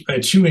that's a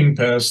chewing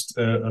pest,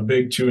 a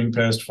big chewing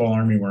pest, fall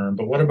armyworm.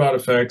 But what about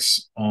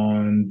effects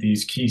on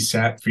these key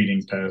sap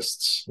feeding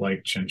pests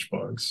like chinch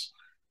bugs?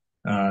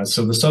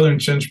 So the southern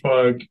chinch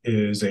bug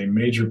is a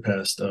major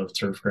pest of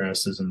turf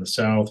grasses in the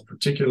south,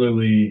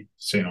 particularly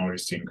St.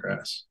 Augustine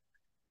grass.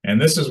 And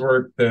this is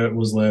work that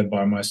was led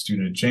by my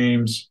student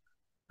James,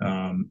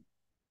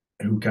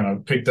 who kind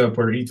of picked up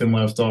where Ethan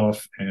left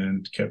off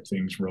and kept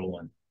things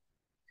rolling.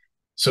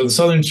 So the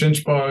southern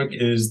chinch bug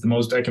is the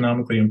most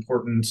economically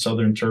important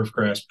southern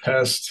turfgrass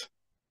pest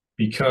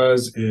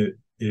because it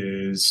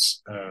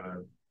is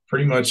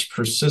pretty much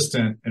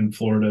persistent in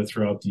Florida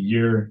throughout the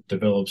year,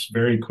 develops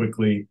very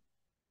quickly,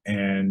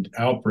 and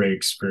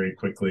outbreaks very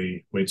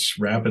quickly, which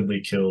rapidly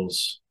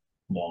kills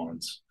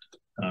lawns.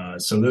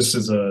 So this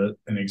is an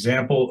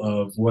example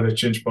of what a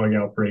chinch bug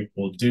outbreak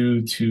will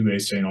do to a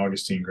St.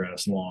 Augustine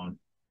grass lawn.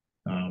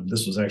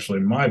 This was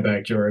actually my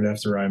backyard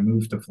after I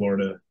moved to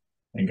Florida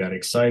and got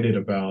excited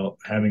about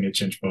having a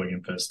chinch bug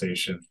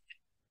infestation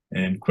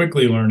and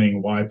quickly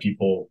learning why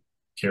people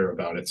care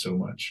about it so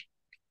much.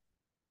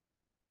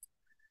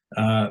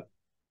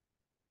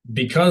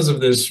 Because of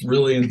this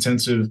really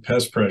intensive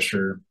pest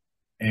pressure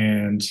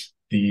and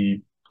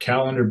the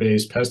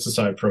calendar-based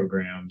pesticide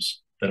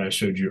programs that I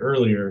showed you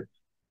earlier,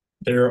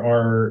 there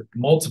are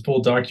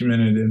multiple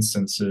documented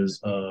instances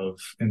of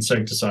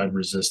insecticide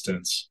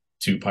resistance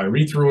to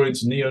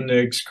pyrethroids,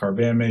 neonics,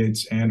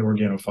 carbamates, and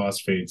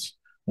organophosphates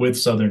with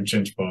southern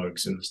chinch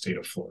bugs in the state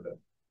of Florida.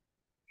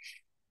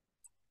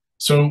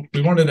 So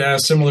we wanted to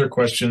ask similar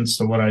questions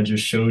to what I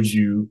just showed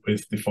you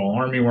with the fall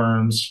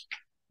armyworms.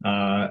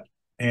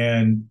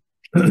 And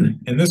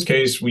in this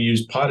case, we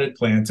used potted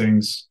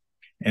plantings,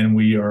 and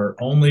we are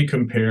only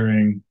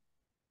comparing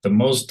the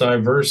most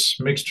diverse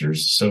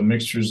mixtures, so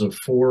mixtures of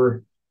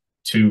 4,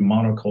 to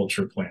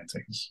monoculture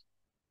plantings.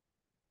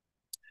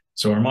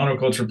 So our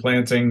monoculture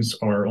plantings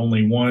are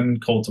only one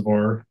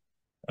cultivar,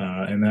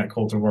 and that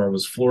cultivar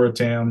was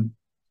Floratam,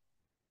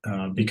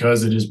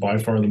 because it is by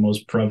far the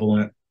most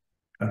prevalent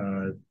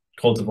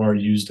cultivar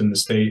used in the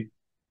state.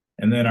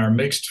 And then our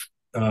mixture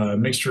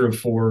of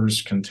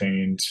 4s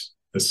contained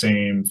the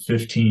same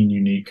 15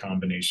 unique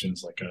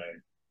combinations like I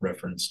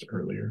referenced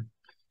earlier.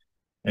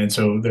 And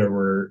so there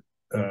were,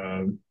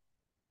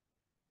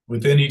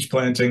 within each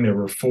planting, there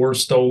were 4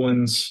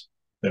 stolons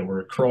that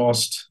were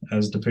crossed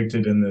as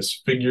depicted in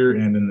this figure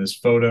and in this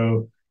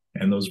photo.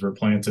 And those were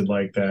planted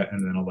like that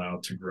and then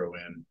allowed to grow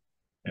in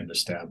and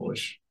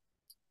establish.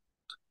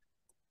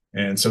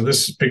 And so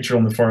this picture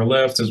on the far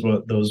left is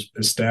what those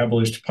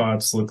established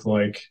pots look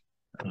like.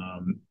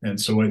 And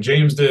so what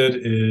James did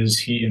is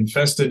he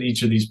infested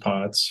each of these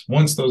pots.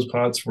 Once those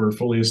pots were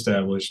fully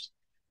established,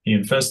 he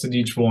infested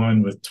each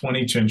one with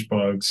 20 chinch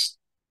bugs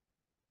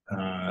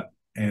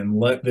and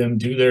let them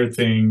do their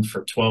thing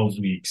for 12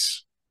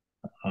 weeks,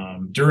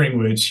 during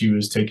which he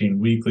was taking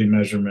weekly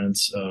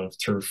measurements of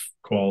turf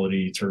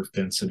quality, turf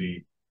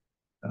density.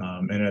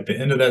 And at the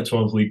end of that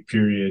 12-week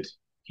period,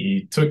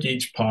 he took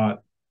each pot,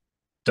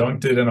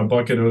 dunked it in a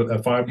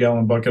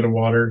 5-gallon bucket of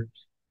water,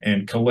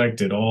 and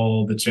collected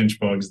all the chinch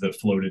bugs that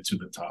floated to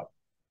the top.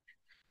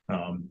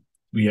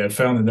 We have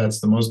found that that's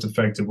the most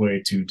effective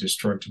way to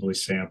destructively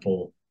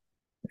sample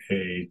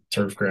a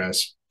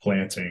turfgrass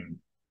planting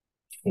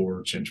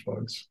for chinch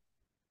bugs.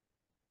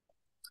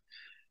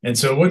 And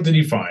so what did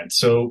he find?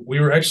 So we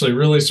were actually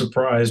really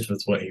surprised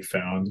with what he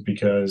found,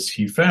 because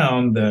he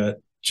found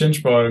that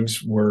chinch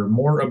bugs were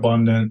more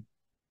abundant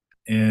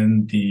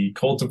in the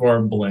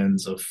cultivar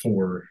blends of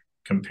 4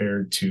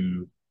 compared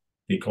to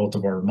the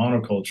cultivar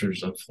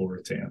monocultures of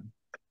Floritan.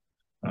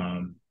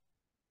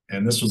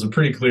 And this was a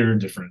pretty clear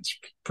difference,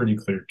 pretty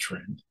clear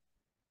trend,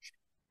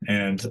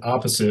 and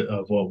opposite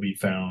of what we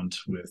found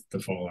with the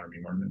fall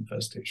armyworm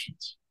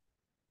infestations.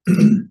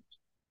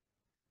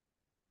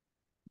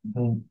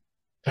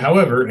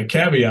 However, a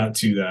caveat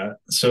to that,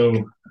 so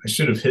I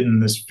should have hidden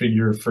this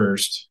figure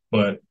first,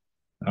 but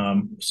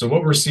so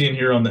what we're seeing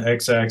here on the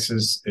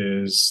x-axis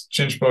is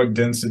chinch bug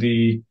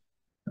density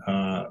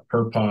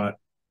per pot,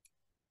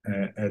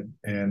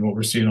 and what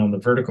we're seeing on the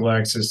vertical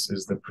axis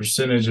is the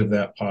percentage of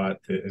that pot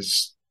that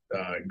is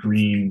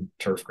green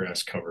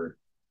turfgrass covered.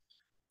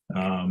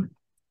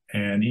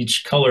 And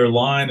each color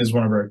line is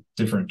one of our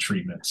different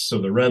treatments.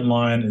 So the red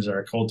line is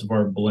our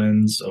cultivar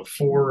blends of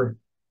 4.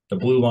 The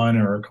blue line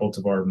are our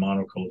cultivar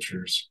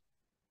monocultures.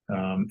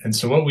 And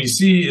so what we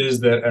see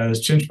is that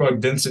as chinch bug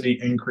density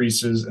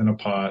increases in a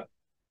pot,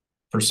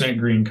 percent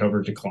green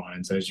cover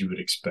declines, as you would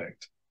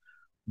expect.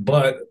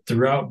 But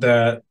throughout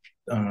that,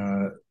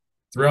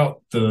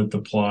 throughout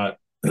the plot,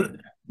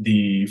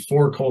 the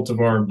 4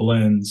 cultivar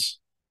blends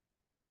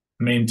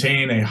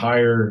maintain a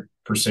higher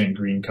percent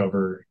green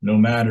cover, no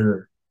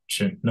matter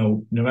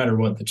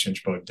what the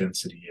chinch bug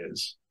density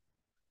is.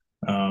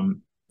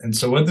 And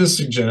so what this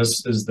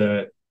suggests is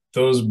that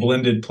those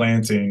blended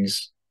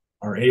plantings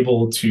are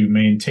able to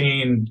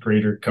maintain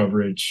greater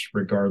coverage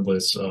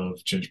regardless of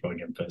chinch bug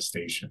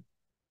infestation.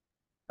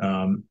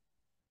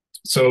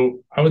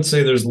 So I would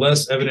say there's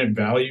less evident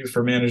value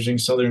for managing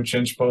southern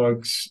chinch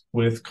bugs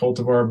with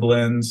cultivar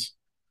blends,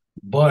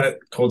 but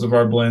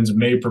cultivar blends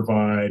may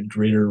provide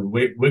greater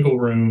wiggle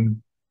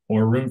room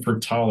or room for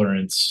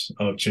tolerance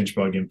of chinch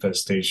bug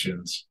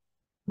infestations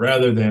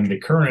rather than the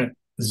current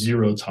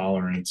zero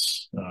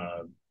tolerance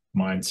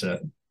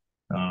mindset.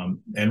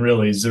 And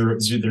really,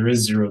 there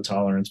is zero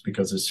tolerance,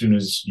 because as soon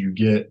as you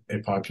get a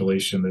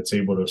population that's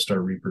able to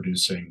start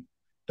reproducing,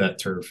 that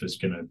turf is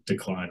going to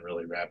decline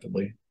really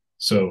rapidly.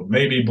 So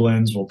maybe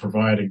blends will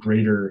provide a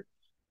greater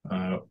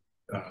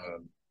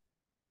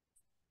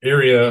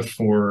area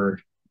for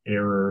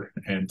error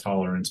and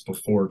tolerance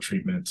before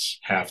treatments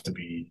have to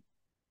be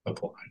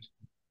applied.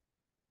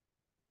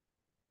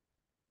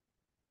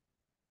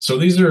 So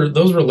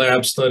those were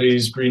lab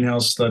studies,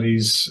 greenhouse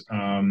studies.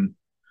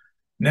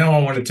 Now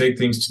I want to take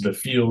things to the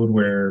field,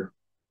 where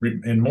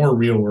in more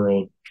real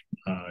world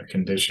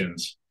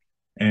conditions.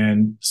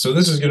 And so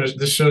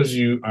this shows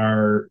you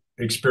our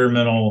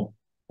experimental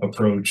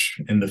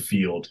approach in the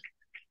field.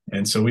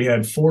 And so we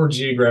had 4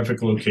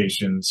 geographic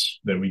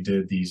locations that we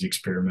did these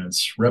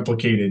experiments,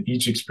 replicated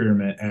each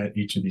experiment at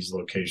each of these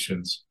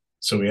locations.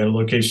 So we had a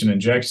location in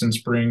Jackson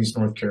Springs,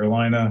 North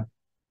Carolina,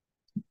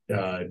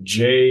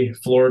 Jay,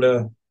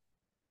 Florida,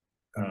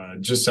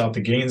 just south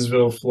of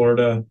Gainesville,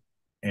 Florida,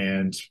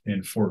 and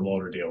in Fort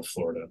Lauderdale,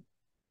 Florida.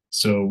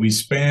 So we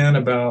span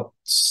about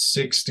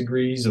 6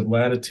 degrees of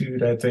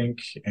latitude, I think,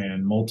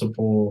 and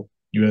multiple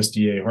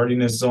USDA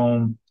Hardiness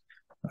Zone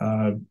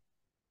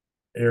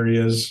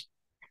areas.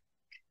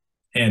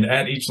 And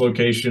at each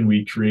location,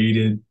 we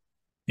created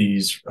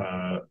these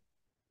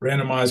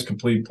randomized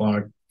complete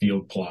plot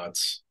field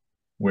plots,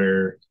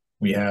 where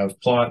we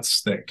have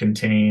plots that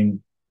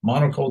contain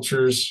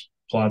monocultures,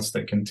 plots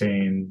that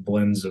contain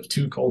blends of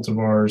 2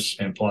 cultivars,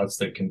 and plots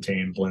that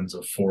contain blends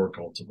of 4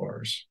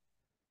 cultivars.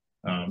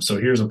 So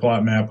here's a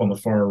plot map on the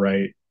far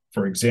right.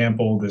 For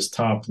example, this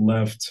top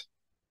left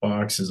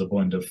box is a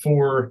blend of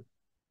 4.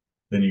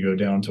 Then you go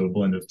down to a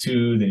blend of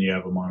 2. Then you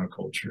have a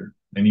monoculture.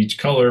 And each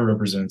color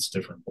represents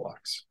different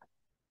blocks.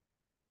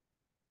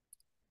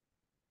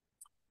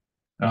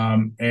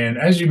 And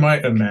as you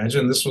might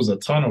imagine, this was a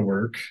ton of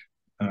work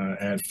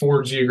at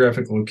 4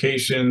 geographic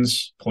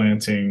locations,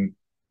 planting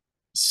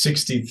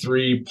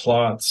 63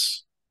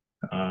 plots,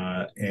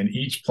 and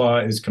each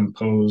plot is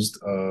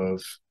composed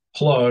of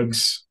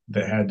plugs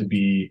that had to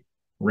be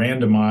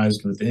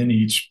randomized within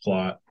each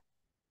plot.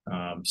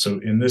 So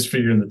in this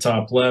figure in the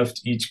top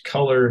left, each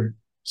color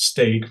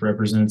stake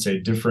represents a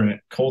different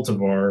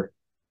cultivar.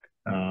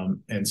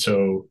 And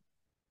so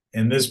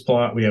in this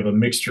plot, we have a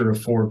mixture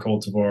of 4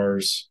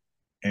 cultivars,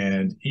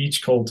 and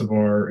each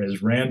cultivar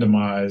is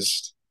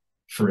randomized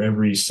for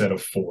every set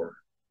of 4.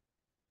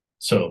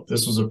 So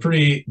this was a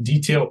pretty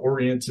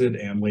detail-oriented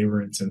and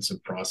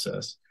labor-intensive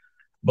process.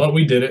 But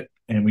we did it,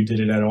 and we did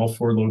it at all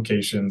 4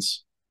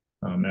 locations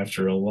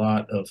after a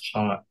lot of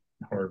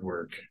hard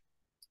work.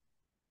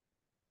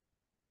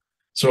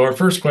 So our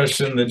first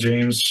question that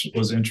James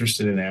was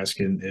interested in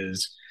asking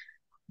is,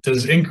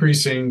 does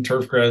increasing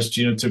turfgrass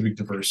genotypic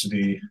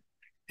diversity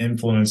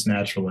influence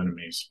natural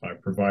enemies by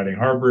providing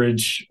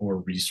harborage or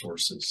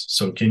resources?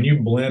 So can you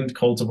blend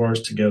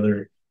cultivars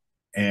together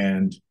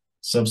and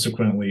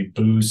subsequently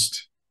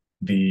boost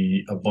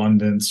the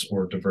abundance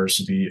or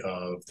diversity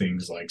of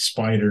things like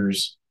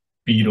spiders,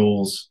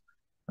 beetles,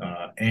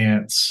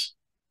 ants,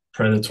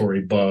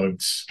 predatory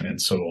bugs,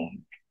 and so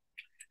on?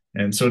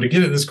 And so to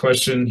get at this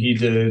question, he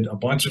did a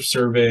bunch of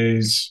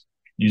surveys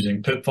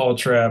using pitfall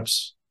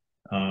traps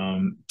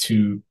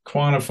to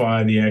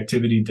quantify the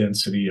activity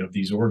density of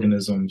these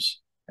organisms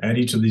at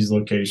each of these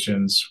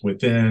locations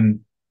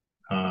within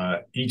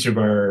each of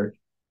our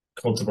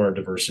cultivar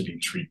diversity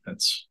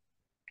treatments.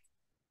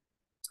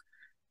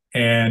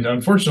 And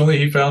unfortunately,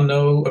 he found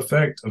no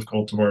effect of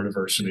cultivar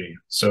diversity.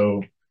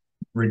 So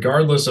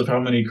regardless of how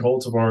many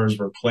cultivars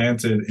were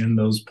planted in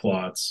those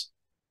plots,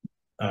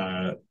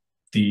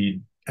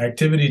 the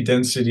activity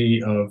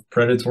density of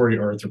predatory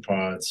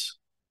arthropods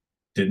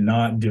did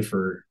not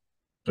differ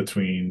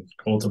between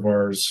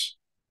cultivar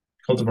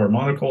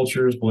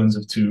monocultures, blends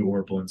of 2,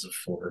 or blends of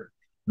 4,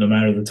 no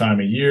matter the time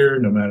of year,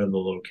 no matter the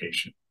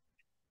location.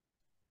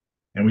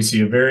 And we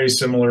see a very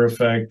similar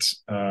effect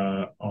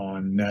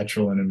on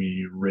natural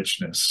enemy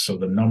richness. So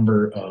the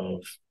number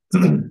of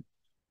different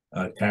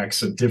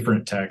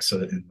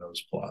taxa in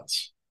those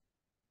plots.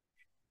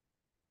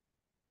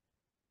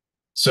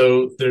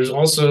 So there's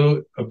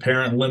also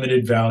apparent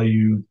limited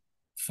value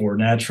for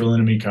natural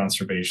enemy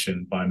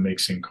conservation by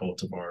mixing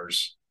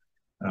cultivars.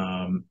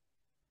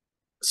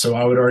 So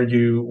I would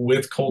argue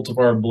with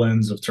cultivar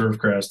blends of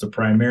turfgrass, the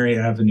primary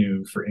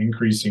avenue for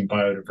increasing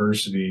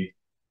biodiversity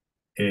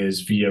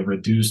is via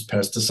reduced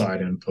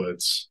pesticide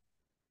inputs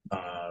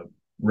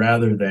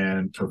rather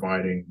than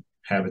providing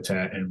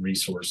habitat and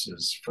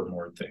resources for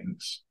more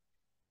things.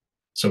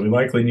 So we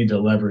likely need to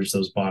leverage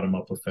those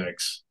bottom-up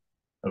effects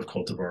of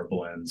cultivar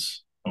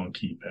blends on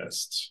key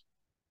pests.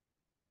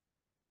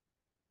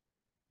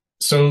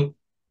 So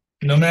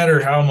no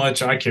matter how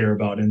much I care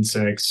about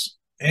insects,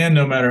 and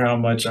no matter how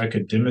much I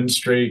could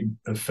demonstrate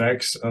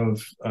effects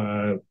of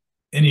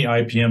any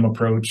IPM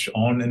approach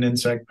on an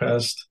insect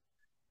pest,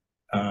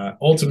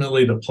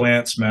 ultimately the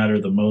plants matter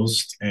the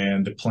most,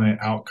 and the plant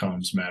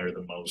outcomes matter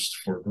the most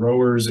for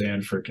growers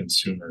and for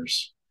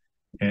consumers.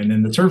 And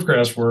in the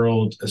turfgrass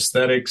world,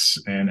 aesthetics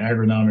and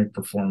agronomic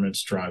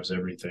performance drives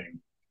everything.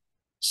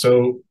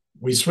 So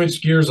we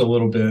switched gears a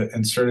little bit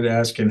and started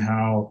asking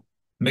how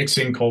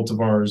mixing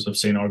cultivars of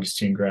St.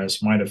 Augustine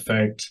grass might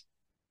affect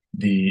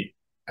the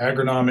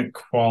agronomic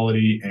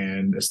quality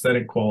and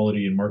aesthetic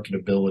quality and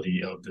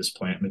marketability of this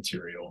plant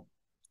material.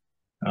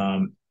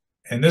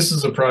 And this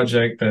is a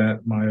project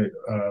that my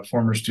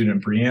former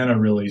student Brianna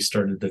really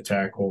started to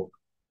tackle,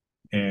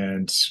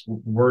 and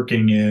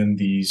working in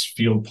these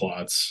field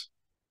plots.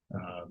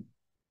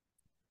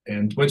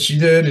 And what she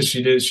did is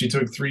she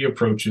took 3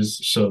 approaches.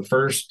 So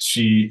first,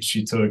 she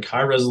took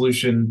high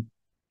resolution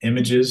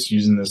images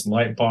using this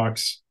light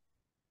box.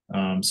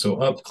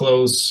 So up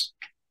close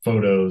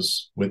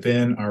photos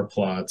within our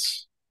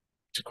plots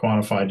to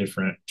quantify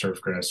different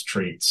turfgrass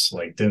traits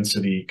like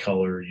density,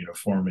 color,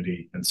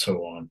 uniformity, and so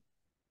on.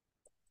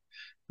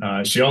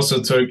 She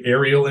also took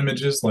aerial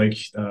images like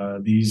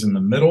these in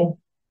the middle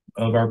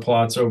of our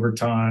plots over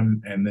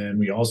time. And then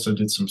we also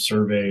did some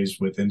surveys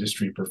with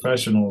industry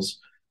professionals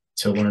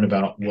to learn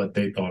about what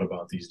they thought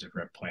about these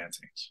different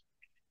plantings.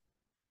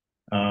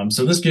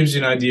 So this gives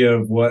you an idea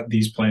of what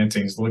these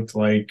plantings looked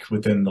like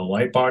within the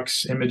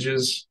lightbox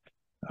images.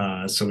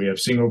 So we have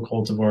single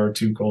cultivar,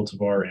 2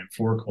 cultivar, and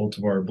 4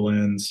 cultivar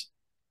blends.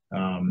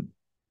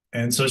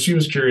 And so she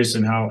was curious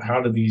in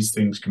how do these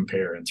things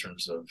compare in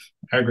terms of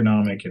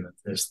agronomic and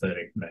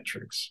aesthetic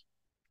metrics.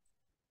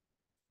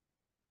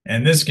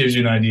 And this gives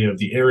you an idea of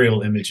the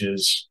aerial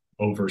images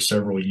over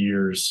several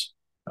years,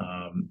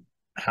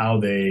 how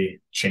they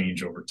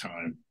change over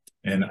time.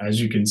 And as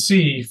you can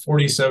see,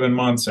 47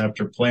 months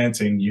after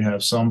planting, you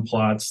have some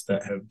plots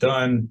that have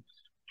done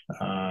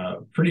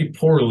pretty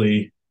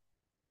poorly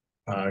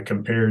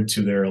compared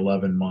to their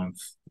 11-month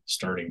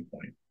starting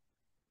point.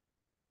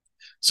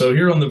 So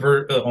here on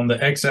the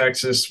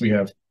x-axis, we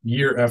have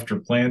year after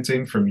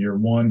planting from year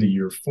 1 to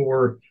year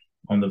 4.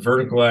 On the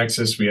vertical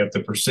axis, we have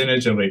the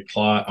percentage of a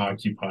plot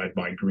occupied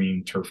by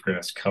green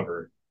turfgrass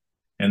cover.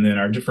 And then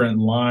our different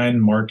line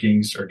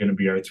markings are going to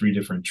be our 3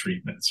 different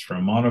treatments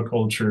from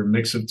monoculture,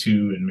 mix of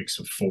 2, and mix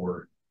of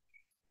 4.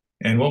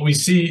 And what we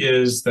see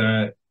is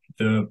that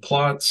the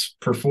plots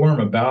perform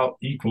about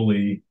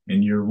equally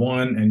in year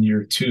 1 and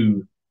year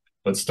 2,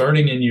 but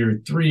starting in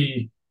year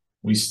 3,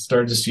 we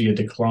start to see a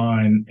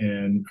decline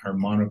in our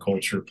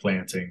monoculture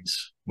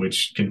plantings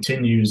which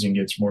continues and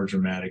gets more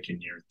dramatic in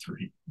year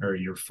 3 or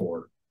year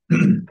 4.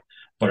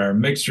 But our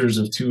mixtures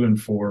of 2 and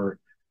 4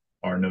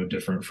 are no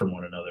different from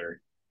one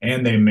another,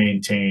 and they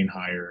maintain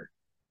higher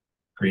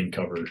green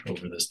cover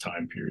over this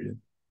time period.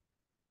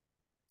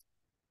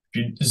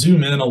 If you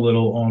zoom in a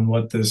little on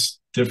what this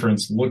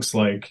difference looks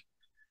like,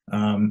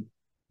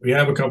 we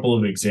have a couple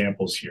of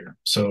examples here.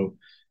 So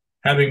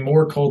having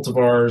more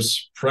cultivars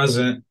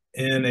present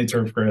in a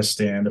turfgrass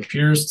stand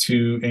appears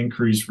to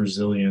increase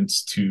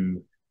resilience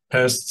to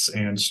pests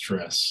and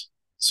stress.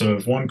 So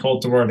if one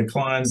cultivar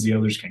declines, the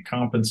others can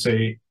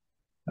compensate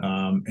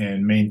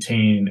and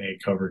maintain a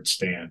covered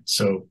stand.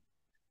 So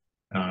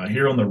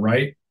here on the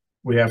right,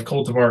 we have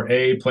cultivar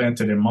A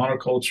planted in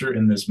monoculture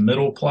in this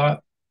middle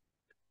plot.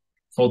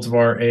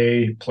 Cultivar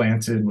A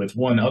planted with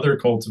one other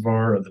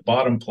cultivar at the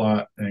bottom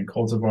plot, and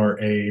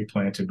cultivar A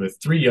planted with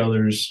 3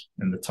 others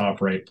in the top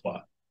right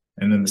plot.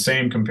 And then the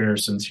same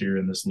comparisons here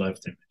in this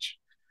left image.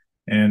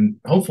 And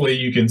hopefully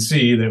you can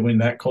see that when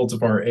that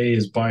cultivar A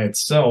is by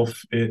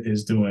itself, it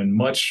is doing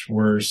much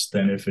worse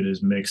than if it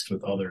is mixed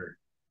with other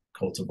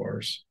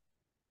cultivars.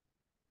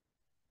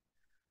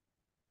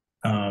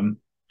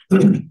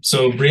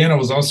 So Brianna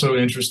was also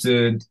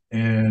interested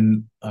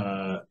in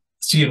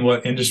seeing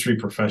what industry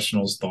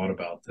professionals thought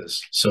about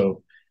this.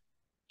 So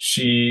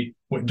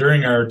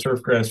during our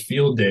turfgrass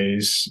field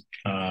days,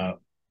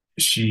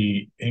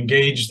 she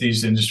engaged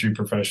these industry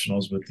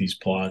professionals with these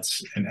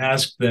plots and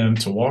asked them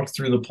to walk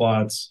through the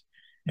plots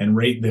and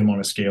rate them on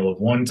a scale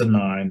of 1 to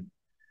 9,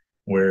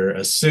 where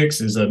a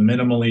 6 is a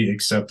minimally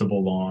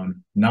acceptable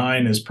lawn,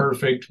 9 is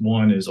perfect,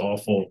 1 is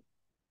awful,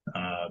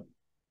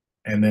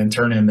 and then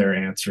turn in their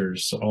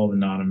answers, all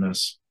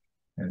anonymous,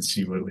 and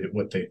see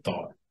what they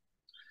thought.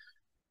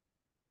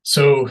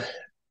 So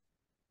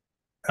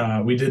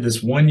we did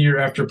this 1 year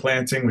after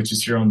planting, which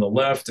is here on the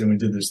left, and we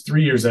did this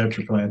 3 years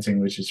after planting,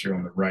 which is here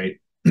on the right.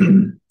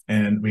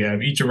 And we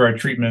have each of our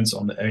treatments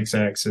on the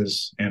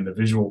x-axis and the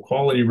visual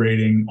quality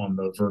rating on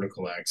the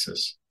vertical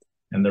axis.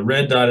 And the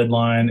red dotted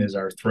line is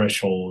our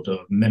threshold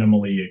of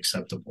minimally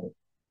acceptable.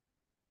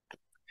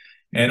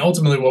 And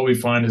ultimately what we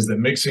find is that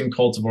mixing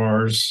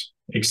cultivars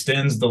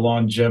extends the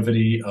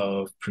longevity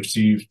of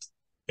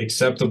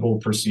acceptable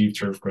perceived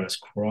turfgrass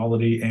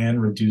quality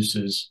and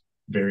reduces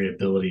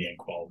variability in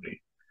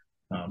quality.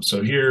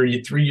 So here,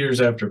 3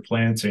 years after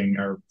planting,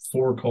 our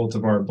 4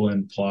 cultivar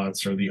blend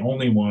plots are the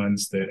only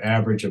ones that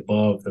average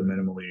above the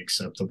minimally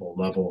acceptable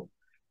level,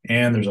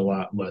 and there's a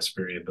lot less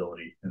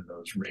variability in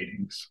those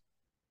ratings.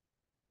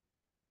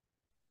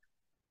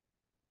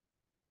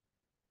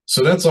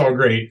 So that's all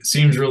great.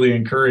 Seems really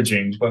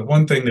encouraging, but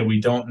one thing that we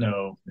don't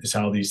know is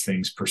how these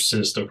things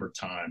persist over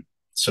time.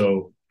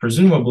 So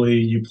presumably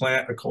you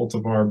plant a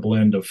cultivar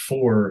blend of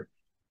 4,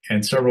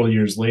 and several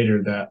years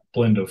later, that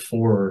blend of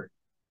 4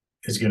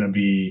 is going to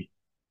be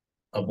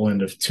a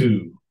blend of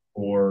 2,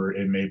 or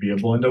it may be a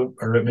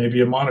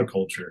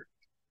monoculture.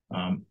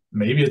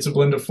 Maybe it's a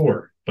blend of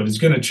 4, but it's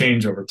going to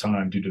change over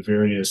time due to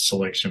various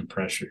selection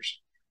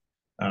pressures.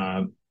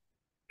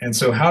 And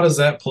so how does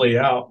that play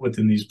out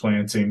within these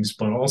plantings,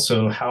 but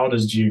also how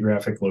does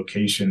geographic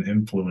location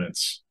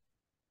influence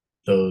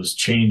those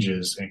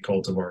changes in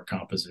cultivar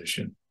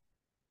composition?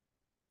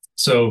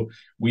 So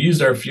we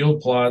used our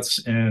field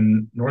plots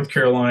in North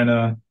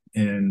Carolina,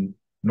 in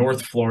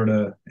North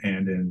Florida,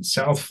 and in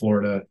South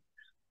Florida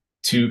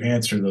to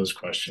answer those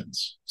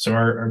questions. So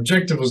our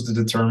objective was to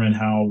determine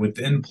how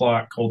within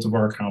plot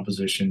cultivar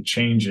composition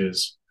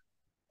changes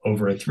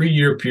over a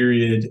 3-year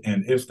period,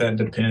 and if that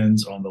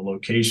depends on the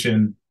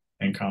location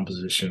and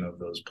composition of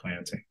those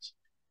plantings.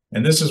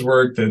 And this is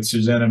work that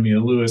Susanna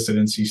Mia-Lewis at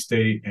NC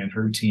State and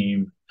her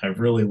team have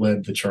really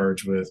led the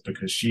charge with,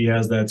 because she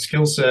has that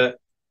skill set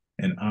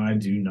and I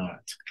do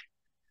not.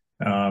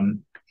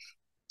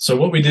 So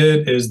what we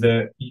did is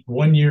that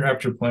 1 year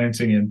after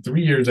planting and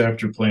 3 years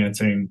after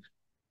planting,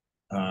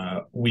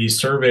 we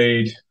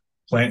surveyed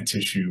plant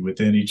tissue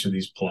within each of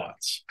these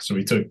plots. So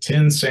we took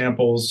 10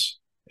 samples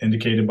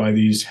indicated by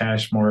these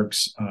hash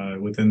marks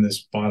within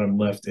this bottom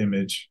left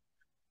image.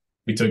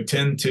 We took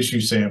 10 tissue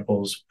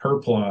samples per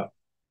plot,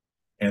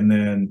 and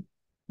then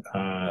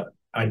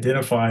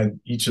identified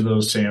each of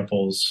those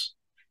samples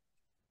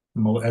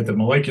at the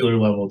molecular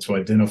level to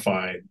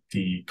identify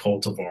the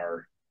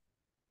cultivar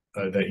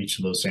that each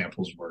of those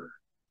samples were.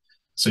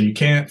 So you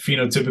can't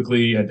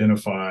phenotypically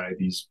identify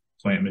these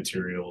plant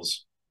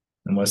materials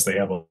unless they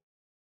have a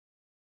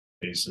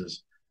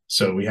basis.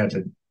 So we had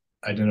to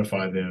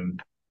identify them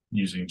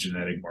using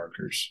genetic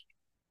markers.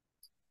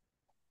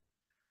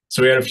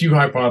 So we had a few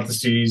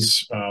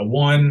hypotheses.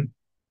 One,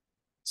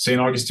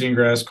 St. Augustine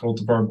grass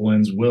cultivar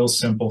blends will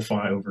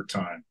simplify over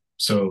time.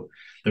 So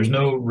there's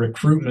no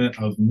recruitment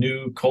of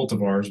new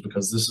cultivars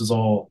because this is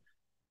all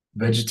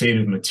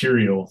vegetative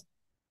material.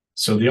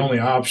 So the only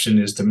option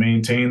is to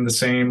maintain the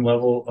same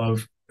level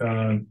of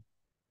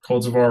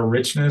cultivar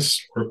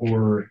richness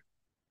or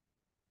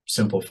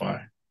simplify.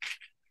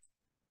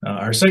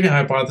 Our second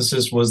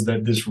hypothesis was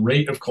that this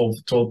rate of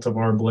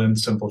cultivar blend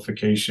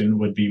simplification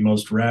would be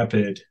most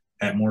rapid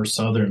at more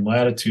southern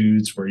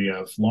latitudes where you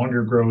have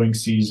longer growing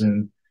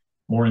season,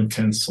 more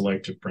intense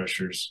selective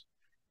pressures.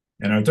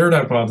 And our third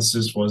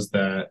hypothesis was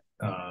that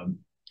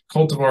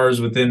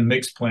cultivars within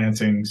mixed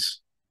plantings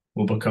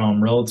will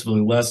become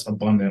relatively less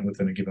abundant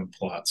within a given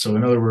plot. So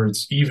in other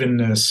words,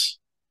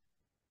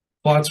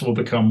 plots will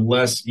become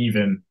less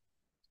even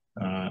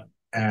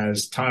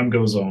as time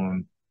goes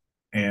on,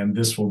 and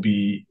this will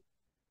be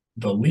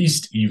the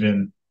least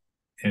even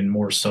in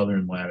more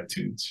southern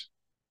latitudes.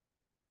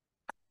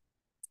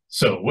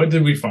 So what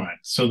did we find?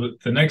 So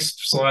the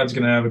next slide is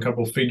going to have a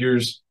couple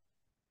figures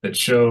that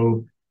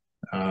show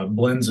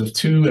blends of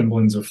 2 and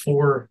blends of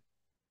 4.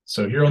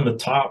 So here on the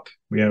top,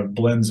 we have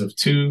blends of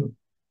 2.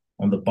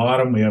 On the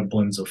bottom, we have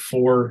blends of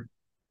 4.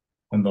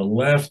 On the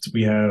left,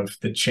 we have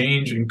the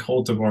change in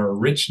cultivar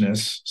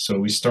richness. So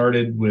we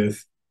started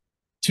with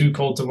 2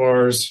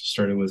 cultivars,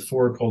 started with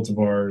 4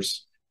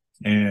 cultivars,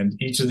 and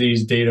each of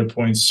these data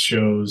points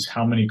shows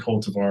how many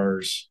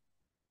cultivars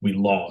we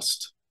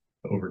lost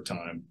over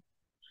time.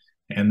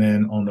 And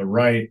then on the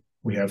right,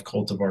 we have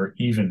cultivar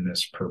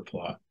evenness per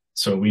plot.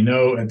 So we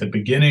know at the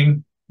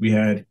beginning, we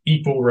had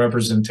equal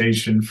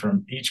representation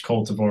from each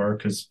cultivar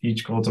because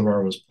each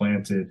cultivar was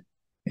planted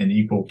in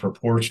equal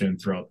proportion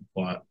throughout the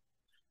plot.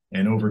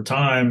 And over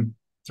time,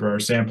 through our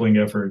sampling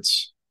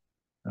efforts,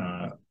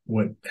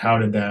 how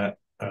did that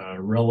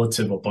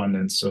relative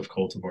abundance of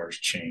cultivars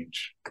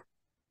change?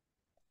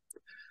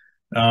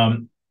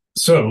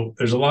 So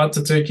there's a lot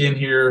to take in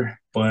here,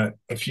 but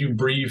a few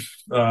brief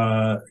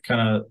kind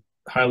of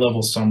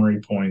high-level summary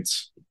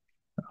points.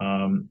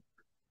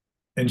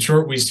 In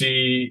short, we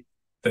see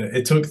that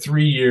it took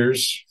 3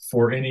 years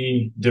for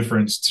any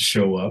difference to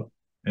show up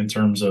in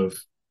terms of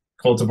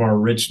cultivar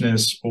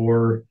richness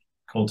or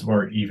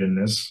cultivar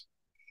evenness.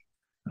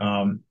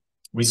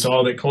 We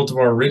saw that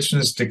cultivar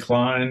richness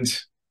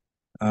declined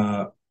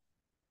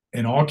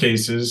in all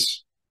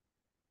cases.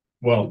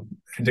 Well,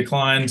 it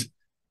declined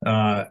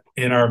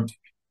in our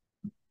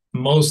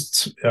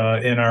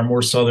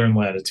more southern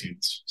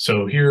latitudes.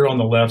 So here on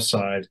the left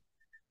side,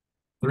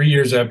 3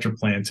 years after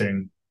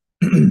planting,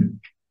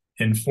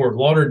 in Fort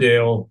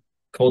Lauderdale,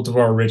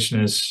 cultivar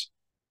richness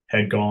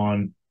had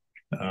gone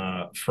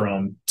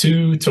from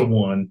 2 to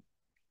 1,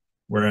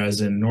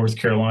 whereas in North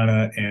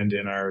Carolina and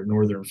in our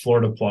northern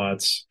Florida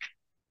plots,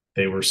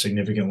 they were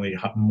significantly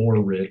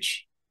more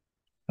rich.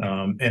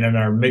 And in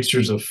our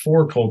mixtures of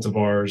 4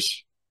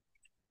 cultivars,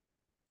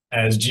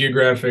 as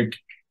geographic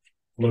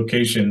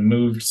location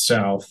moved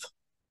south,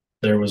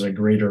 there was a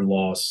greater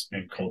loss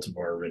in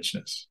cultivar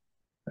richness,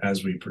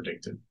 as we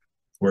predicted,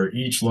 where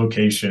each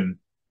location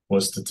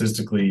was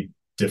statistically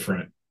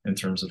different in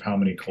terms of how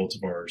many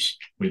cultivars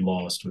we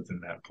lost within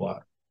that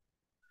plot.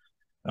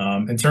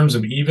 In terms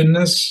of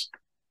evenness,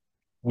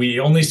 we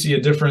only see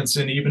a difference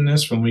in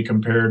evenness when we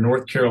compare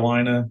North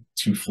Carolina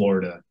to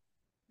Florida.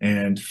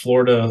 And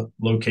Florida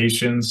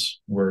locations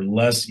were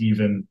less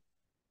even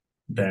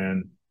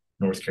than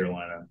North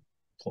Carolina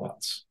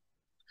plots.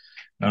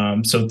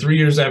 So 3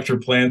 years after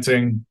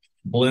planting,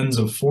 blends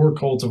of 4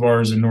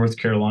 cultivars in North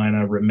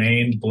Carolina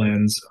remained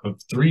blends of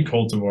 3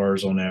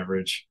 cultivars on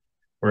average,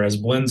 whereas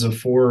blends of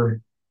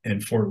 4 in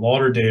Fort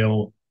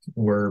Lauderdale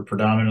were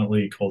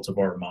predominantly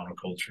cultivar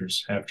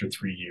monocultures after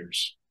 3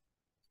 years.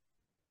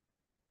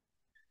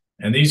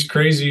 And these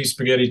crazy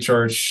spaghetti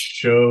charts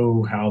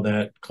show how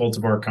that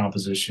cultivar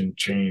composition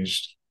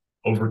changed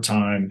over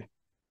time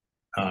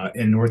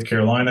in North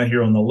Carolina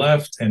here on the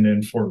left and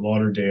in Fort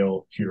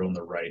Lauderdale here on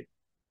the right.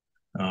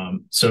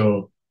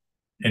 So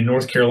in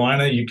North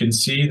Carolina, you can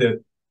see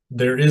that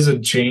there is a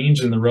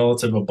change in the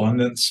relative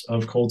abundance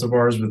of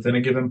cultivars within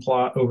a given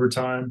plot over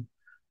time,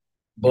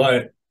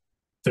 but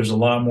there's a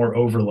lot more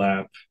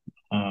overlap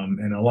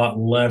and a lot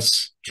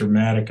less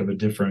dramatic of a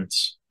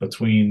difference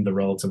between the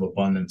relative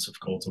abundance of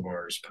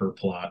cultivars per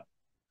plot.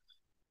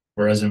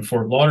 Whereas in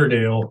Fort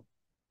Lauderdale,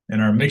 in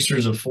our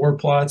mixtures of 4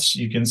 plots,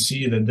 you can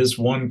see that this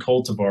one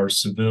cultivar,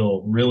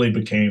 Seville, really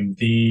became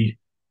the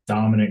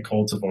dominant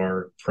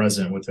cultivar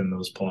present within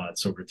those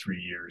plots over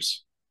 3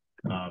 years,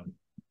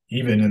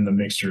 even in the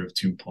mixture of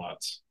 2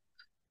 plots.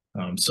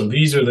 So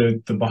these are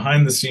the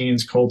behind the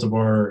scenes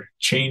cultivar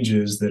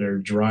changes that are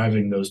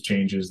driving those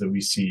changes that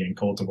we see in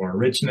cultivar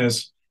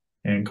richness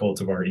and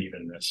cultivar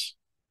evenness.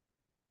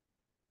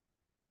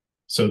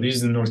 So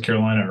these in North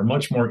Carolina are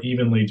much more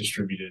evenly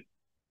distributed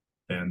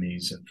than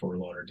these in Fort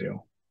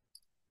Lauderdale.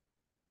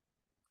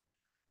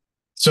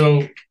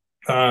 So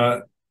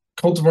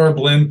cultivar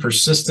blend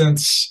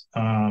persistence,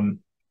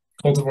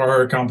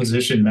 cultivar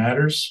composition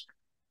matters,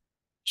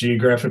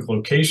 geographic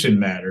location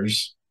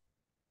matters,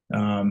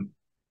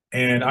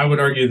 and I would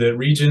argue that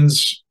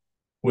regions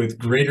with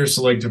greater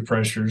selective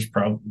pressures,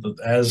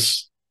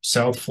 as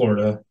South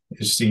Florida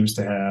seems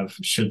to have,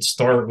 should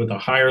start with a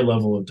higher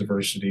level of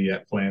diversity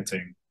at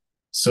planting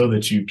so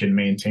that you can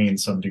maintain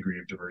some degree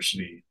of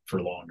diversity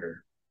for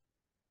longer.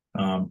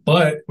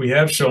 But we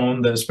have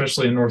shown that,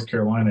 especially in North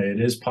Carolina, it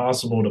is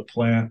possible to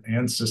plant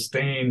and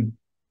sustain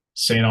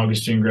St.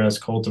 Augustine grass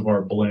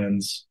cultivar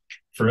blends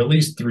for at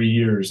least 3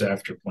 years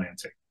after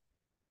planting.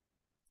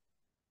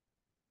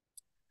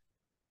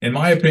 In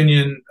my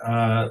opinion,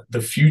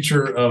 the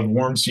future of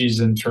warm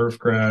season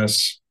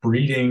turfgrass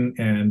breeding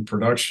and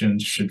production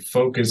should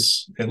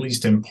focus, at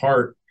least in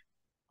part,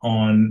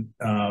 on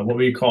what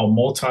we call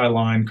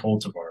multi-line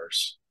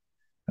cultivars.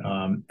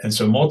 And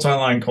so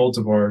multi-line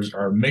cultivars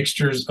are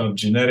mixtures of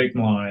genetic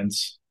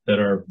lines that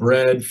are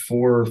bred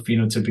for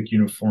phenotypic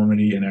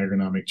uniformity and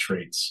agronomic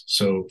traits.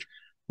 So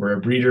where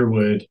a breeder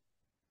would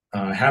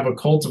have a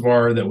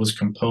cultivar that was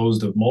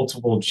composed of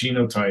multiple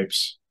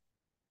genotypes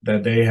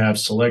that they have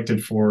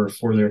selected for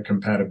their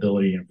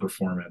compatibility and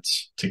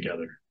performance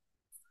together.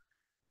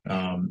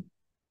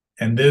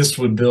 And this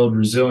would build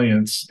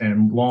resilience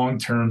and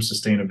long-term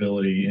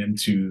sustainability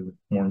into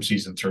warm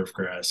season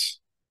turfgrass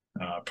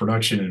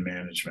production and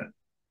management.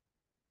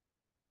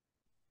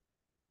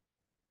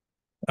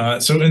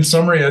 So in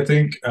summary, I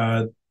think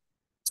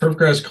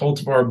turfgrass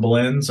cultivar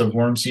blends of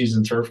warm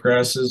season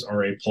turfgrasses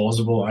are a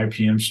plausible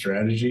IPM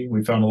strategy.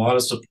 We found a lot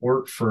of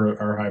support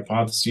for our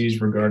hypotheses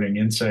regarding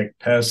insect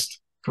pest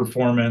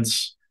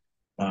performance,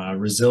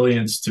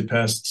 resilience to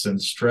pests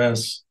and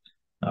stress,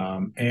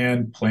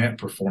 and plant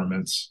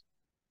performance.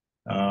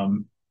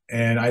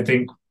 And I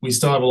think we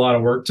still have a lot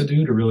of work to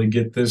do to really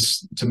get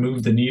this to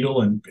move the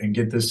needle and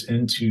get this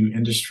into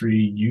industry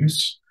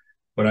use.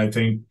 But I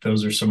think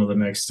those are some of the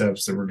next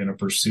steps that we're going to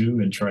pursue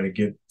and try to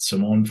get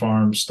some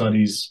on-farm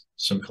studies,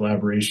 some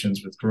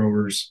collaborations with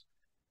growers,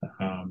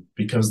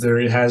 because there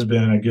has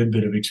been a good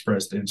bit of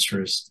expressed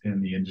interest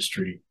in the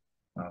industry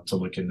to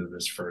look into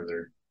this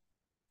further.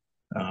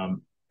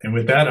 And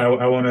with that,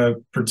 I want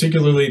to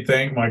particularly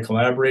thank my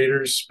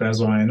collaborators,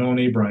 Basil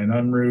Iannone, Brian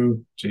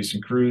Unruh,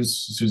 Jason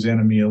Cruz,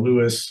 Susanna Mia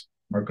Lewis,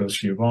 Marcos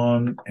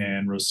Giovon,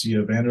 and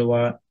Rosia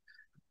Vanderlat,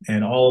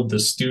 and all of the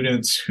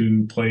students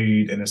who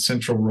played an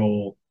essential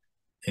role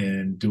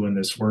in doing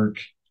this work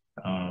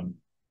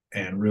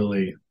and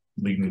really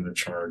leading the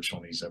charge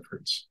on these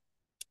efforts.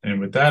 And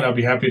with that, I'll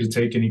be happy to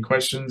take any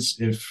questions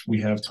if we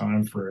have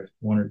time for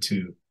one or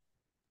two.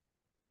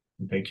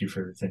 And thank you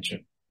for your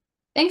attention.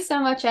 Thanks so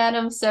much,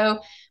 Adam.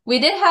 So we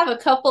did have a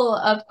couple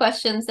of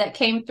questions that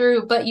came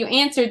through, but you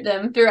answered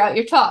them throughout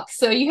your talk.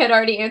 So you had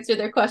already answered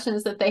their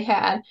questions that they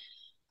had.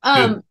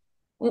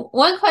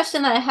 One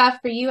question that I have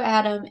for you,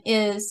 Adam,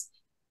 is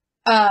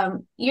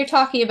you're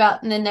talking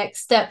about the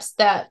next steps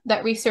that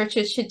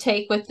researchers should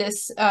take with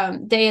this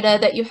data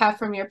that you have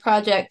from your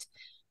project.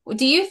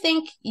 Do you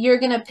think you're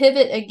going to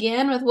pivot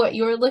again with what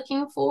you're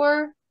looking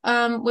for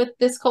with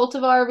this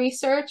cultivar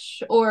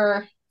research,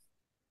 or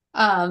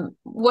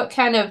what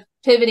kind of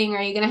pivoting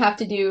are you going to have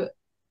to do?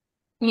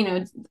 You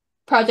know,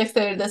 projects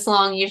that are this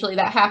long, usually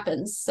that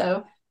happens.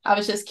 So I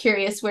was just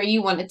curious where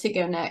you wanted to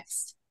go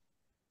next.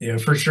 Yeah,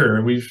 for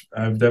sure.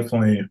 I've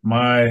definitely,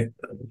 my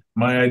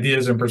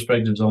ideas and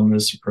perspectives on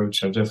this approach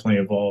have definitely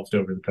evolved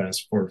over the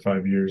past 4 or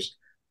 5 years.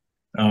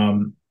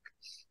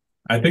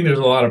 I think there's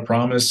a lot of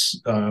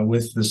promise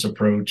with this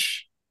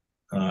approach.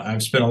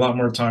 I've spent a lot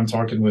more time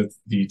talking with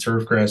the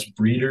turfgrass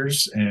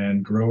breeders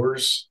and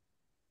growers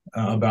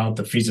about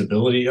the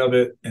feasibility of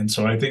it. And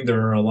so I think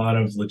there are a lot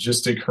of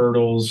logistic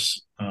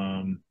hurdles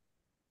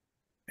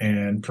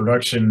and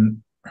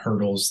production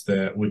hurdles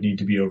that would need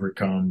to be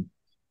overcome.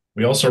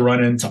 We also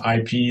run into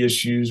IP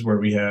issues where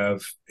we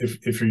have,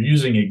 if you're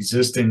using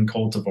existing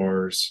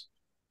cultivars,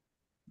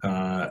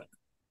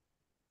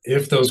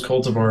 if those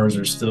cultivars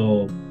are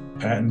still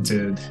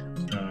patented,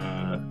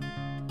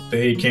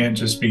 they can't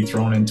just be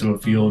thrown into a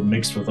field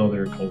mixed with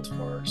other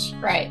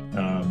cultivars. Right.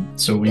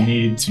 So we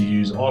need to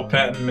use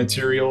off-patent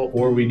material,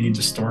 or we need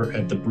to start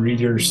at the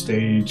breeder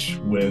stage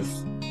with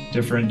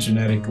different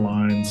genetic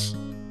lines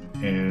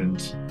and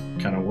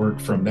kind of work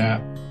from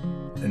that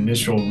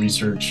initial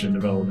research and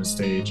development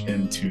stage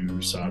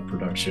into sod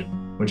production,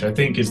 which I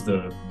think is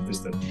the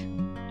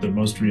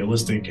most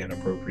realistic and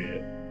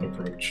appropriate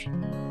approach.